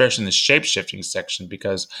say, especially in the shape-shifting section,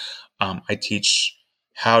 because I teach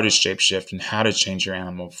how to shapeshift and how to change your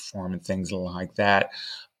animal form and things like that.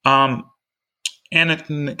 And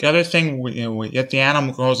the other thing, at the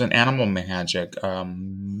animals and animal magic, the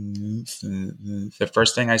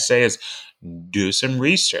first thing I say is do some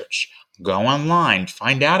research. Go online,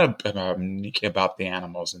 find out about the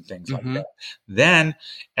animals and things like Mm-hmm. that. Then,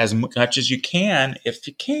 as much as you can, if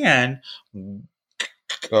you can,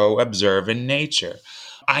 go observe in nature.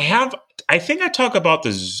 I think I talk about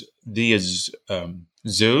zoos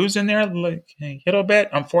in there like a little bit,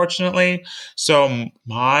 unfortunately. So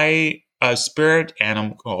my spirit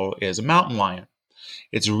animal is a mountain lion.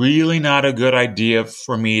 It's really not a good idea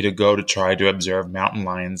for me to go to try to observe mountain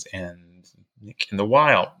lions in the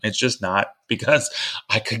wild. It's just not, because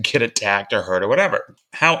I could get attacked or hurt or whatever.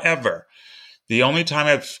 However, the only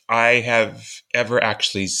time I have ever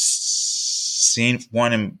actually seen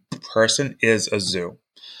one in person is a zoo.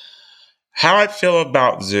 How I feel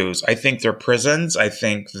about zoos: I think they're prisons. I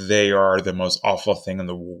think they are the most awful thing in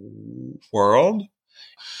the world.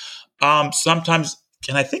 Sometimes,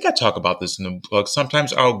 and I think I talk about this in the book.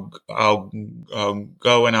 Sometimes I'll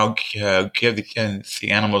go and I'll give the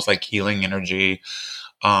animals like healing energy.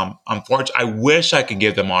 Unfortunately, I wish I could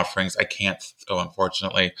give them offerings. I can't, though,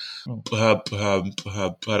 unfortunately.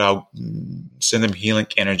 But I'll send them healing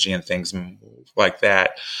energy and things like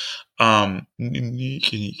that. But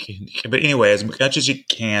anyway, as much as you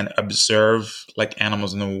can, observe like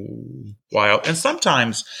animals in the wild. And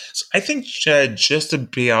sometimes I think just to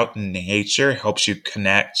be out in nature helps you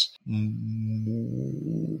connect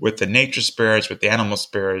with the nature spirits, with the animal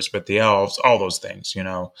spirits, with the elves, all those things,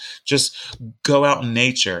 just go out in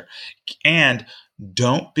nature. And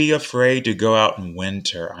don't be afraid to go out in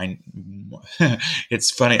winter.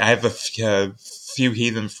 It's funny. I have a few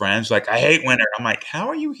heathen friends. Like, I hate winter. I'm like, how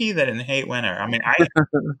are you heathen and hate winter? I mean, I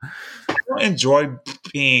don't enjoy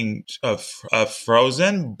being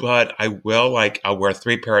frozen, but I'll wear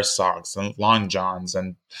 3 pair of socks and long johns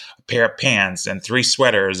and a pair of pants and 3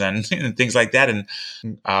 sweaters and things like that. And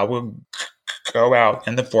I will go out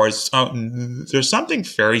in the forest. There's something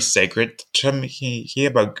very sacred to me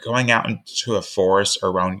about going out into a forest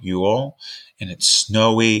around Yule, and it's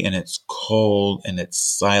snowy and it's cold and it's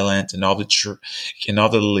silent, and all the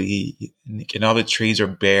trees are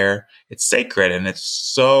bare. It's sacred and it's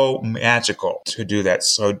so magical to do that.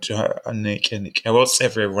 So I will say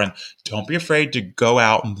for everyone, don't be afraid to go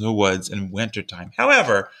out in the woods in wintertime.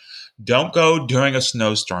 However, don't go during a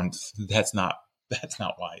snowstorm. That's not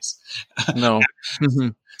wise. No.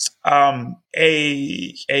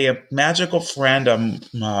 A magical friend of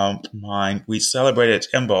mine, we celebrated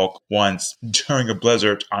Imbolc once during a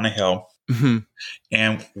blizzard on a hill. Mm-hmm.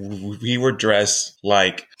 And we were dressed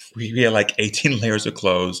like, we had like 18 layers of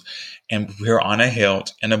clothes, and we were on a hill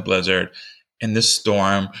in a blizzard in the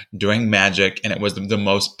storm doing magic, and it was the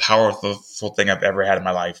most powerful thing I've ever had in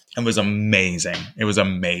my life. It was amazing.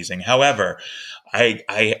 However, I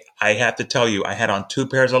have to tell you, I had on 2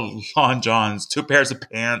 pairs of long johns, 2 pairs of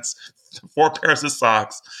pants, 4 pairs of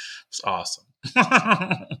socks. It's awesome.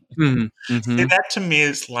 Mm-hmm. Mm-hmm. And that to me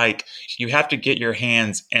is like, you have to get your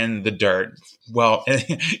hands in the dirt. Well,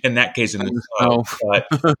 in that case, in the snow. But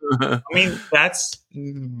I mean, that's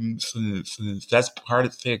part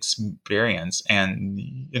of the experience. And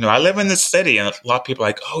I live in the city, and a lot of people are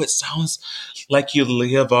like, oh, it sounds like you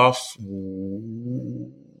live off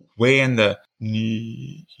way in the,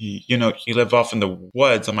 you live off in the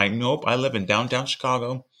woods. I'm like, nope, I live in downtown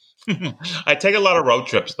Chicago. I take a lot of road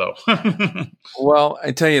trips, though. Well,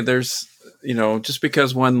 I tell you, there's, just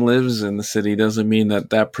because one lives in the city doesn't mean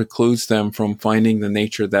that precludes them from finding the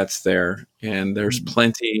nature that's there. And there's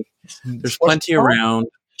plenty around.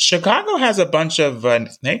 Chicago has a bunch of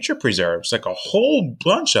nature preserves, like a whole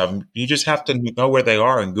bunch of them. You just have to know where they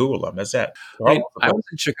are and Google them. That's it. I was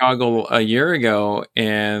in Chicago a year ago,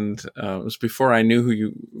 and it was before we knew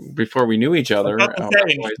each other.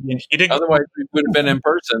 Otherwise, we would have been in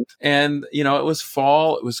person. And it was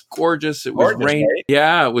fall. It was gorgeous. It was raining. Right?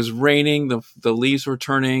 Yeah, it was raining. The leaves were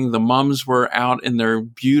turning. The mums were out in their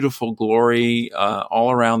beautiful glory all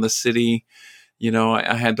around the city.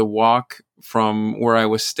 I had to walk from where I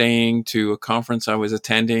was staying to a conference I was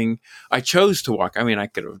attending. I chose to walk. I mean, I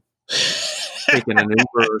could have taken an Uber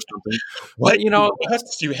or something. What? But,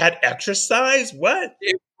 you had exercise? What?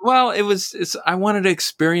 I wanted to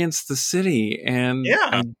experience the city, and yeah.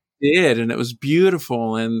 I did, and it was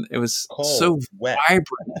beautiful, and it was so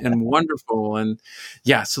vibrant and wonderful. And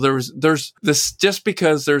yeah, so there's this, just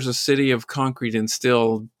because there's a city of concrete and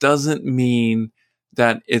steel doesn't mean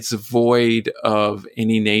that it's void of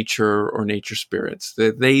any nature or nature spirits.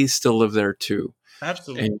 They still live there too.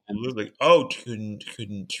 Absolutely. Oh, do you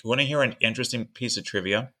want to hear an interesting piece of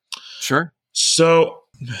trivia? Sure. So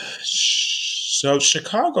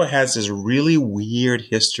Chicago has this really weird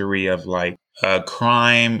history of like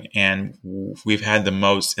crime, and we've had the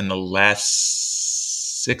most in the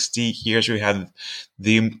last 60 years. We had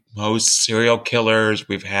the most serial killers.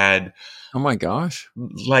 We've had Oh my gosh.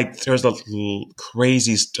 there's a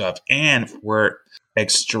crazy stuff, and we're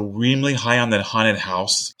extremely high on the haunted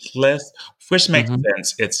house list, which makes Mhm.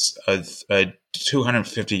 sense. It's a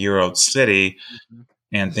 250-year-old city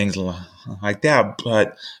and things like that,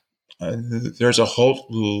 but there's a whole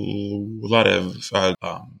lot of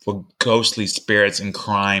ghostly spirits and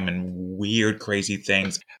crime and weird, crazy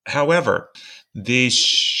things. However, the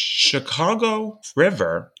Chicago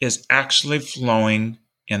River is actually flowing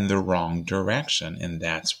in the wrong direction, and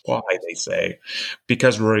that's why they say,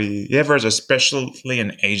 because rivers, especially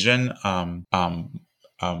in Asian feng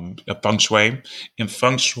shui, in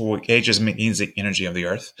feng shui, just means the energy of the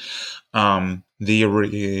earth. The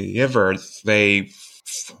river,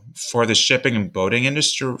 for the shipping and boating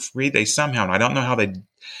industry, they somehow, and I don't know how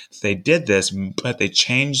they did this, but they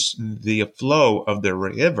changed the flow of the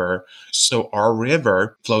river, so our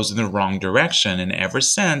river flows in the wrong direction. And ever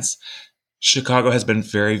since, Chicago has been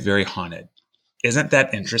very, very haunted. Isn't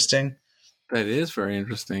that interesting? That is very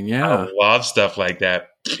interesting. I Yeah. love stuff like that.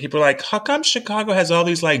 People are like, how come Chicago has all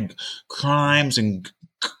these like crimes and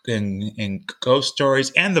ghost stories?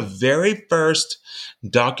 And the very first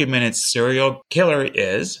documented serial killer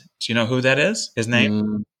is, do you know who that is? His name?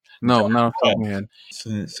 Mm, no, not off the top of my head.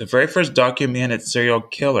 The very first documented serial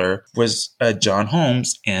killer was John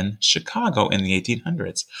Holmes in Chicago in the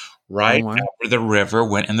 1800s, Oh right my. after the river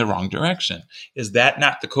went in the wrong direction. Is that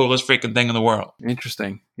not the coolest freaking thing in the world?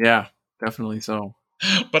 Interesting. Yeah, definitely so.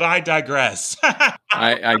 But I digress.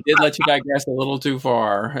 I did let you digress a little too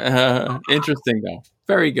far. Interesting though.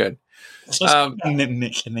 Very good. So Um,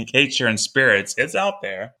 nature and spirits, it's out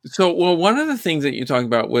there. well, one of the things that you talked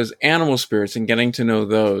about was animal spirits and getting to know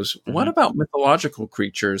those. What Mhm. about mythological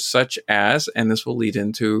creatures such as, and this will lead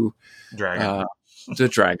into Dragon. the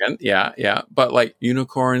dragon? Yeah, yeah. But like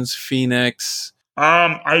unicorns, phoenix.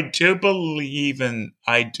 I do believe in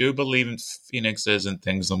phoenixes and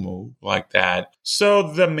things like that. So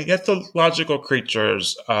the mythological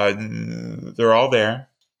creatures, they're all there.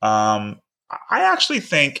 I actually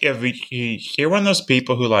think if you're one of those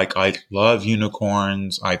people who like, I love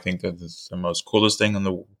unicorns, I think that it's the most coolest thing in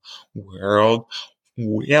the world.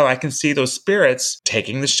 Yeah, I can see those spirits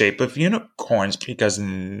taking the shape of unicorns because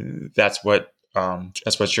that's what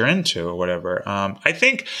you're into or whatever. I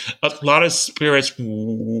think a lot of spirits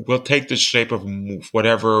will take the shape of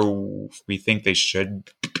whatever we think they should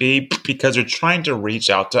be because they're trying to reach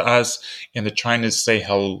out to us and they're trying to say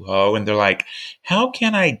hello and they're like, how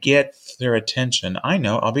can I get their attention? I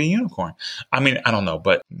know, I'll be a unicorn. I mean, I don't know,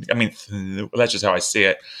 but I mean, that's just how I see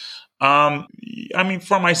it. I mean,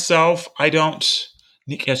 for myself, I don't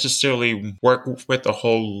necessarily work with a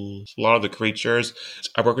whole lot of the creatures.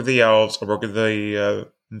 I work with the elves. I work with the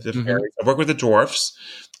Mhm. fairies. I work with the dwarfs.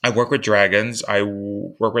 I work with dragons. I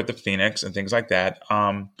work with the phoenix and things like that.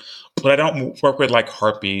 But I don't work with like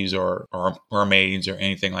harpies or mermaids or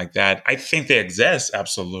anything like that. I think they exist,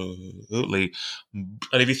 absolutely.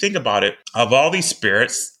 But if you think about it, of all these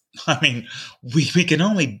spirits, I mean, we can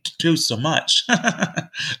only do so much.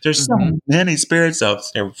 There's so Mhm. many spirits out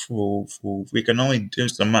there. We can only do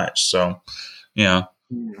so much. So, yeah.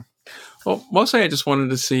 Yeah. Well, mostly I just wanted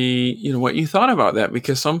to see, what you thought about that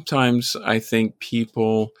because sometimes I think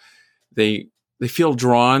people they they feel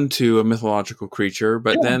drawn to a mythological creature,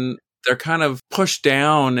 but then they're kind of pushed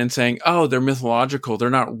down and saying, "Oh, they're mythological. They're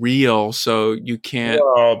not real, so you can't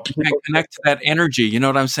Well, you can't people, connect to that energy." You know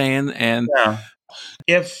what I'm saying? And yeah.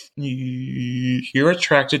 If you're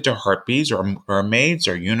attracted to harpies or mermaids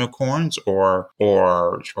or unicorns or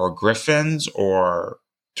griffins or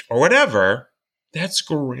whatever, that's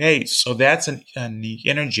great. So that's an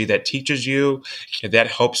energy that teaches you, that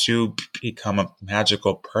helps you become a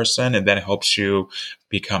magical person, and that helps you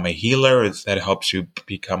become a healer, that helps you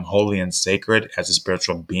become holy and sacred as a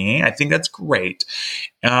spiritual being. I think that's great.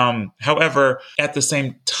 However, at the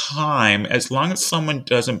same time, as long as someone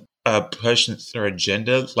doesn't push their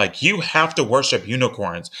agenda, like you have to worship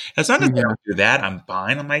unicorns. As long as they yeah, don't do that, I'm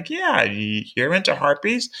fine. I'm like, yeah, you're into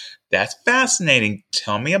harpies. That's fascinating.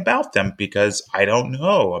 Tell me about them because I don't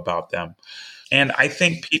know about them. And I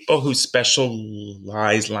think people who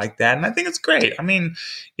specialize like that, and I think it's great. I mean,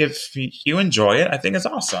 if you enjoy it, I think it's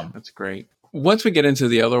awesome. that's great. Once we get into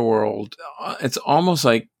the other world, it's almost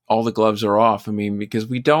like all the gloves are off. I mean, because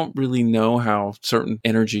we don't really know how certain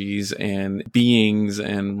energies and beings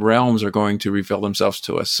and realms are going to reveal themselves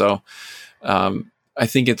to us. So I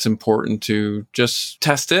think it's important to just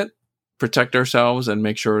test it, protect ourselves, and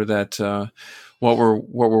make sure that what we're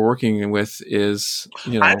working with is,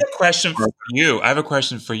 I have a question for you. I have a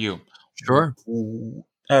question for you. sure.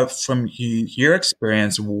 from your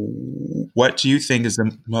experience, what do you think is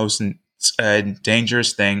the most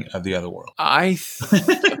dangerous thing of the other world?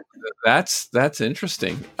 That's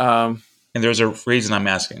interesting. And there's a reason I'm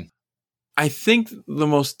asking. I think the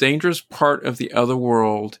most dangerous part of the other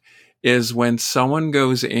world is when someone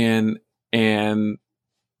goes in and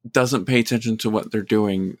doesn't pay attention to what they're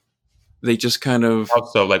doing. They just kind of...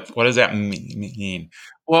 Also, like, what does that mean?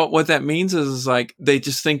 Well, what that means is like they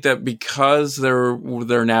just think that because they're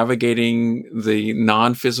navigating the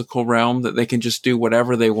non-physical realm, that they can just do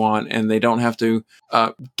whatever they want, and they don't have to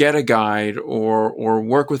get a guide or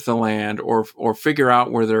work with the land or figure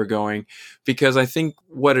out where they're going. Because I think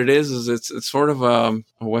what it is it's sort of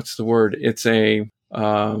what's the word? It's a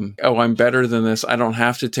I'm better than this. I don't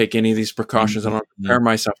have to take any of these precautions. I don't have to prepare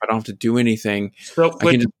myself. I don't have to do anything. So,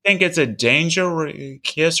 do you think it's a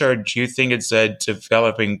dangerous, or do you think it's a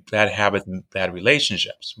developing bad habits and bad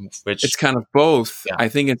relationships? It's kind of both. Yeah. I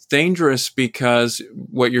think it's dangerous because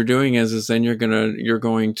what you're doing is then you're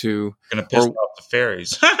going to piss off the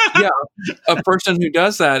fairies. Yeah, a person who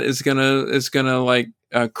does that is gonna like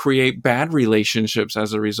create bad relationships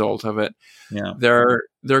as a result of it. Yeah,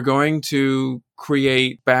 they're going to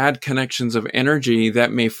create bad connections of energy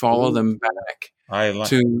that may follow them back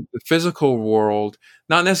to the physical world.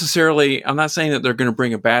 Not necessarily, I'm not saying that they're going to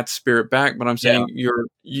bring a bad spirit back, but I'm saying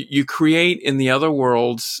you create in the other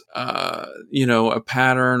worlds, a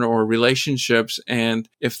pattern or relationships. And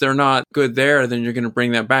if they're not good there, then you're going to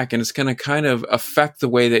bring that back. And it's going to kind of affect the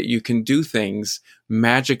way that you can do things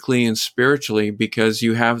magically and spiritually because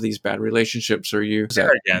you have these bad relationships or you... It's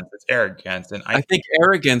arrogance. And I think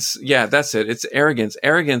arrogance, yeah, that's it. It's arrogance.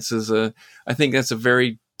 Arrogance I think that's a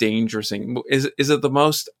very dangerous thing. Is it the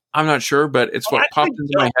most? I'm not sure, but it's what popped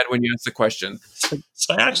into my head when you asked the question.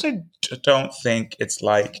 So I actually don't think it's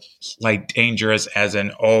like dangerous as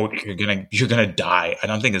in, oh, you're gonna die. I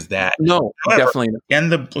don't think it's that. No, however, definitely not. In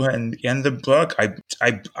the book,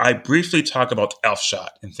 I briefly talk about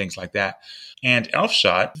Elfshot and things like that. And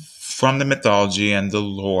Elfshot, from the mythology and the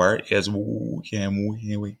lore, is when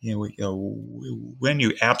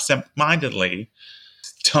you absent-mindedly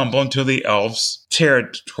tumble into the elves'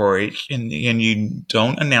 territory and you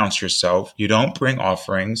don't announce yourself, you don't bring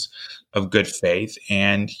offerings of good faith,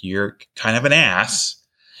 and you're kind of an ass.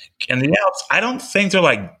 And the elves, I don't think they're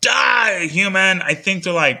like, die, human. I think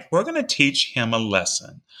they're like, we're going to teach him a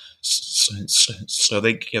lesson. So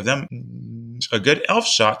they give them a good elf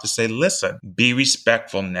shot to say, listen, be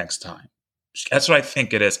respectful next time. That's what I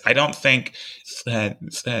think it is. I don't think that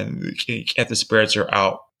the spirits are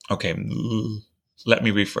out. Okay, let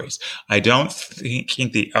me rephrase. I don't think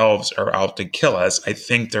the elves are out to kill us. I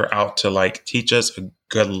think they're out to like teach us a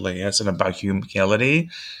good lesson about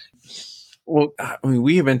humility. Well, I mean,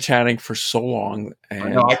 we have been chatting for so long. And I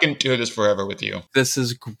know, I can do this forever with you. This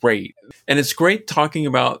is great. And it's great talking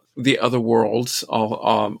about the other worlds,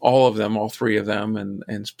 all of them, all three of them,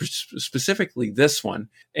 and specifically this one.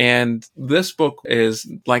 And this book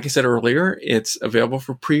is, like I said earlier, it's available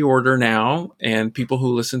for pre-order now. And people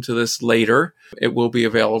who listen to this later, it will be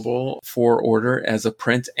available for order as a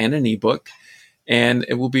print and an ebook. And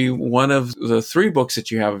it will be one of the 3 books that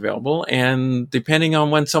you have available. And depending on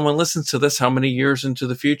when someone listens to this, how many years into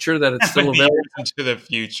the future that it's still available. Into the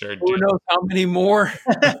future. Who knows how many more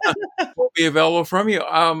will be available from you.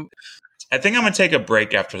 I think I'm going to take a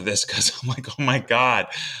break after this because I'm like, oh my God.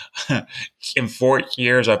 In 4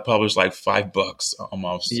 years, I've published like 5 books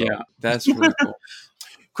almost. So. Yeah, that's really cool.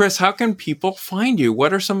 Chris, how can people find you?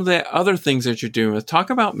 What are some of the other things that you're doing? Talk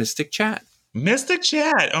about Mystic Chat. Mystic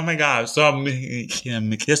Chat. Oh my God. So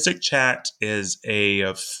Mystic Chat is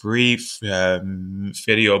a free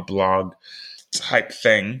video blog type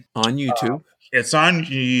thing. On YouTube. It's on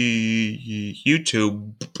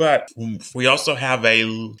YouTube, but we also have a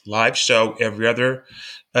live show every other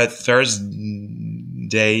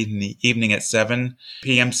Thursday in the evening at 7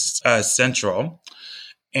 p.m. Central.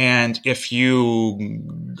 And if you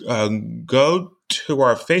go to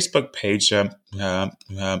our Facebook page,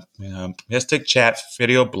 Mystic Chat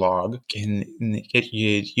video blog, and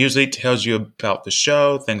it usually tells you about the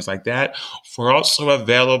show, things like that. We're also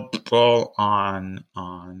available on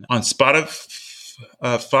Spotify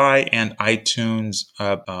and iTunes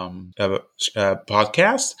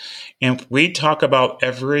podcast, and we talk about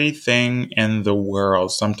everything in the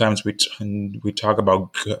world. Sometimes we talk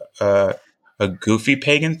about a goofy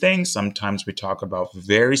pagan thing. Sometimes we talk about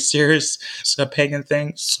very serious pagan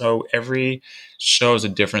things. So every show is a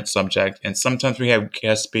different subject. And sometimes we have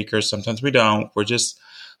guest speakers. Sometimes we don't. We're just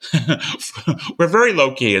we're very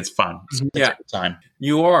low key. It's fun. It's Yeah. a good time.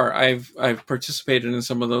 You are. I've participated in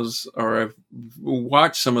some of those, or I've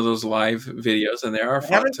watched some of those live videos, and they are I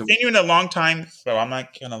fun haven't to. seen you in a long time, so I'm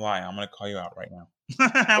not gonna lie. I'm gonna call you out right now.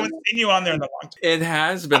 I haven't seen you on there in a long time. It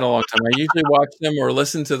has been a long time. I usually watch them or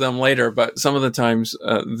listen to them later, but some of the times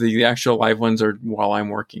the actual live ones are while I'm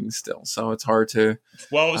working still, so it's hard to.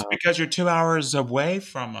 Well, it's because you're 2 hours away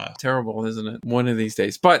from us. Terrible, isn't it? One of these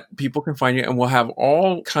days. But people can find you, and we'll have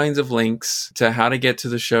all kinds of links to how to get to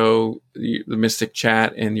the show, the Mystic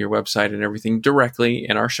Chat, and your website and everything directly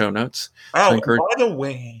in our show notes. Oh, by the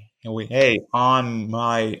way, hey, on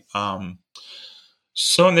my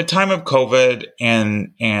so in the time of COVID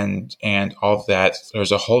and all of that,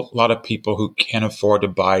 there's a whole lot of people who can't afford to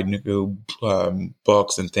buy new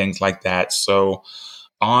books and things like that. So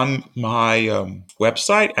on my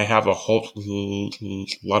website, I have a whole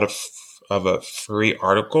lot of free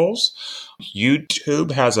articles.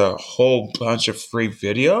 YouTube has a whole bunch of free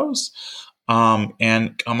videos.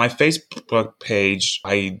 And on my Facebook page,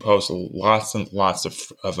 I post lots and lots of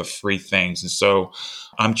free things. And so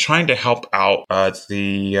I'm trying to help out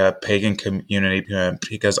the pagan community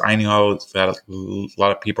because I know that a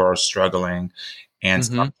lot of people are struggling. And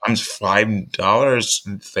sometimes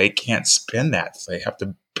 $5, they can't spend that. They have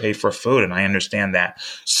to pay for food, and I understand that.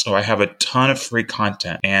 So I have a ton of free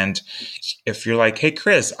content. And if you're like, hey,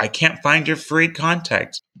 Chris, I can't find your free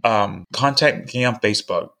content, contact me on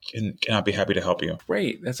Facebook, and I'll be happy to help you.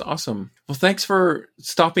 Great. That's awesome. Well, thanks for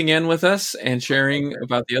stopping in with us and sharing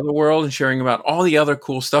about the other world and sharing about all the other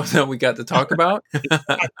cool stuff that we got to talk about.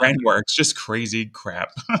 Brain works, just crazy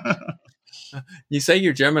crap. You say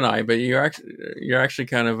you're Gemini, but you're actually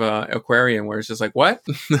kind of Aquarian, where it's just like, what?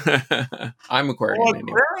 I'm Aquarian. Well,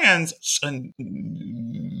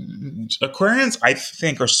 Aquarians, I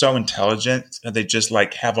think, are so intelligent that they just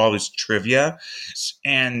like have all this trivia,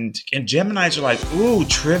 and Geminis are like, ooh,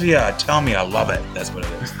 trivia. Tell me, I love it. That's what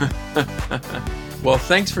it is. Well,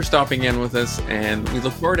 thanks for stopping in with us, and we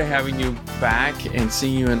look forward to having you back and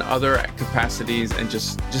seeing you in other capacities and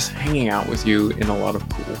just hanging out with you in a lot of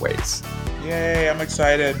cool ways. Yay, I'm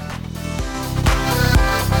excited.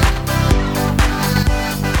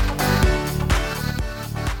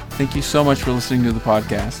 Thank you so much for listening to the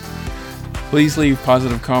podcast. Please leave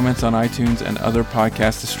positive comments on iTunes and other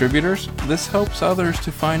podcast distributors. This helps others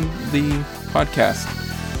to find the podcast.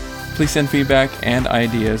 Please send feedback and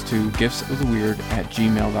ideas to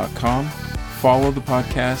giftsoftheweird@gmail.com. Follow the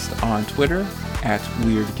podcast on Twitter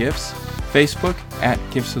 @WeirdGifts, Facebook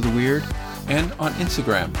 @GiftsOfTheWeird, and on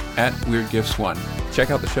Instagram @WeirdGifts1. Check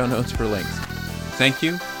out the show notes for links. Thank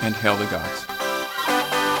you, and hail the gods.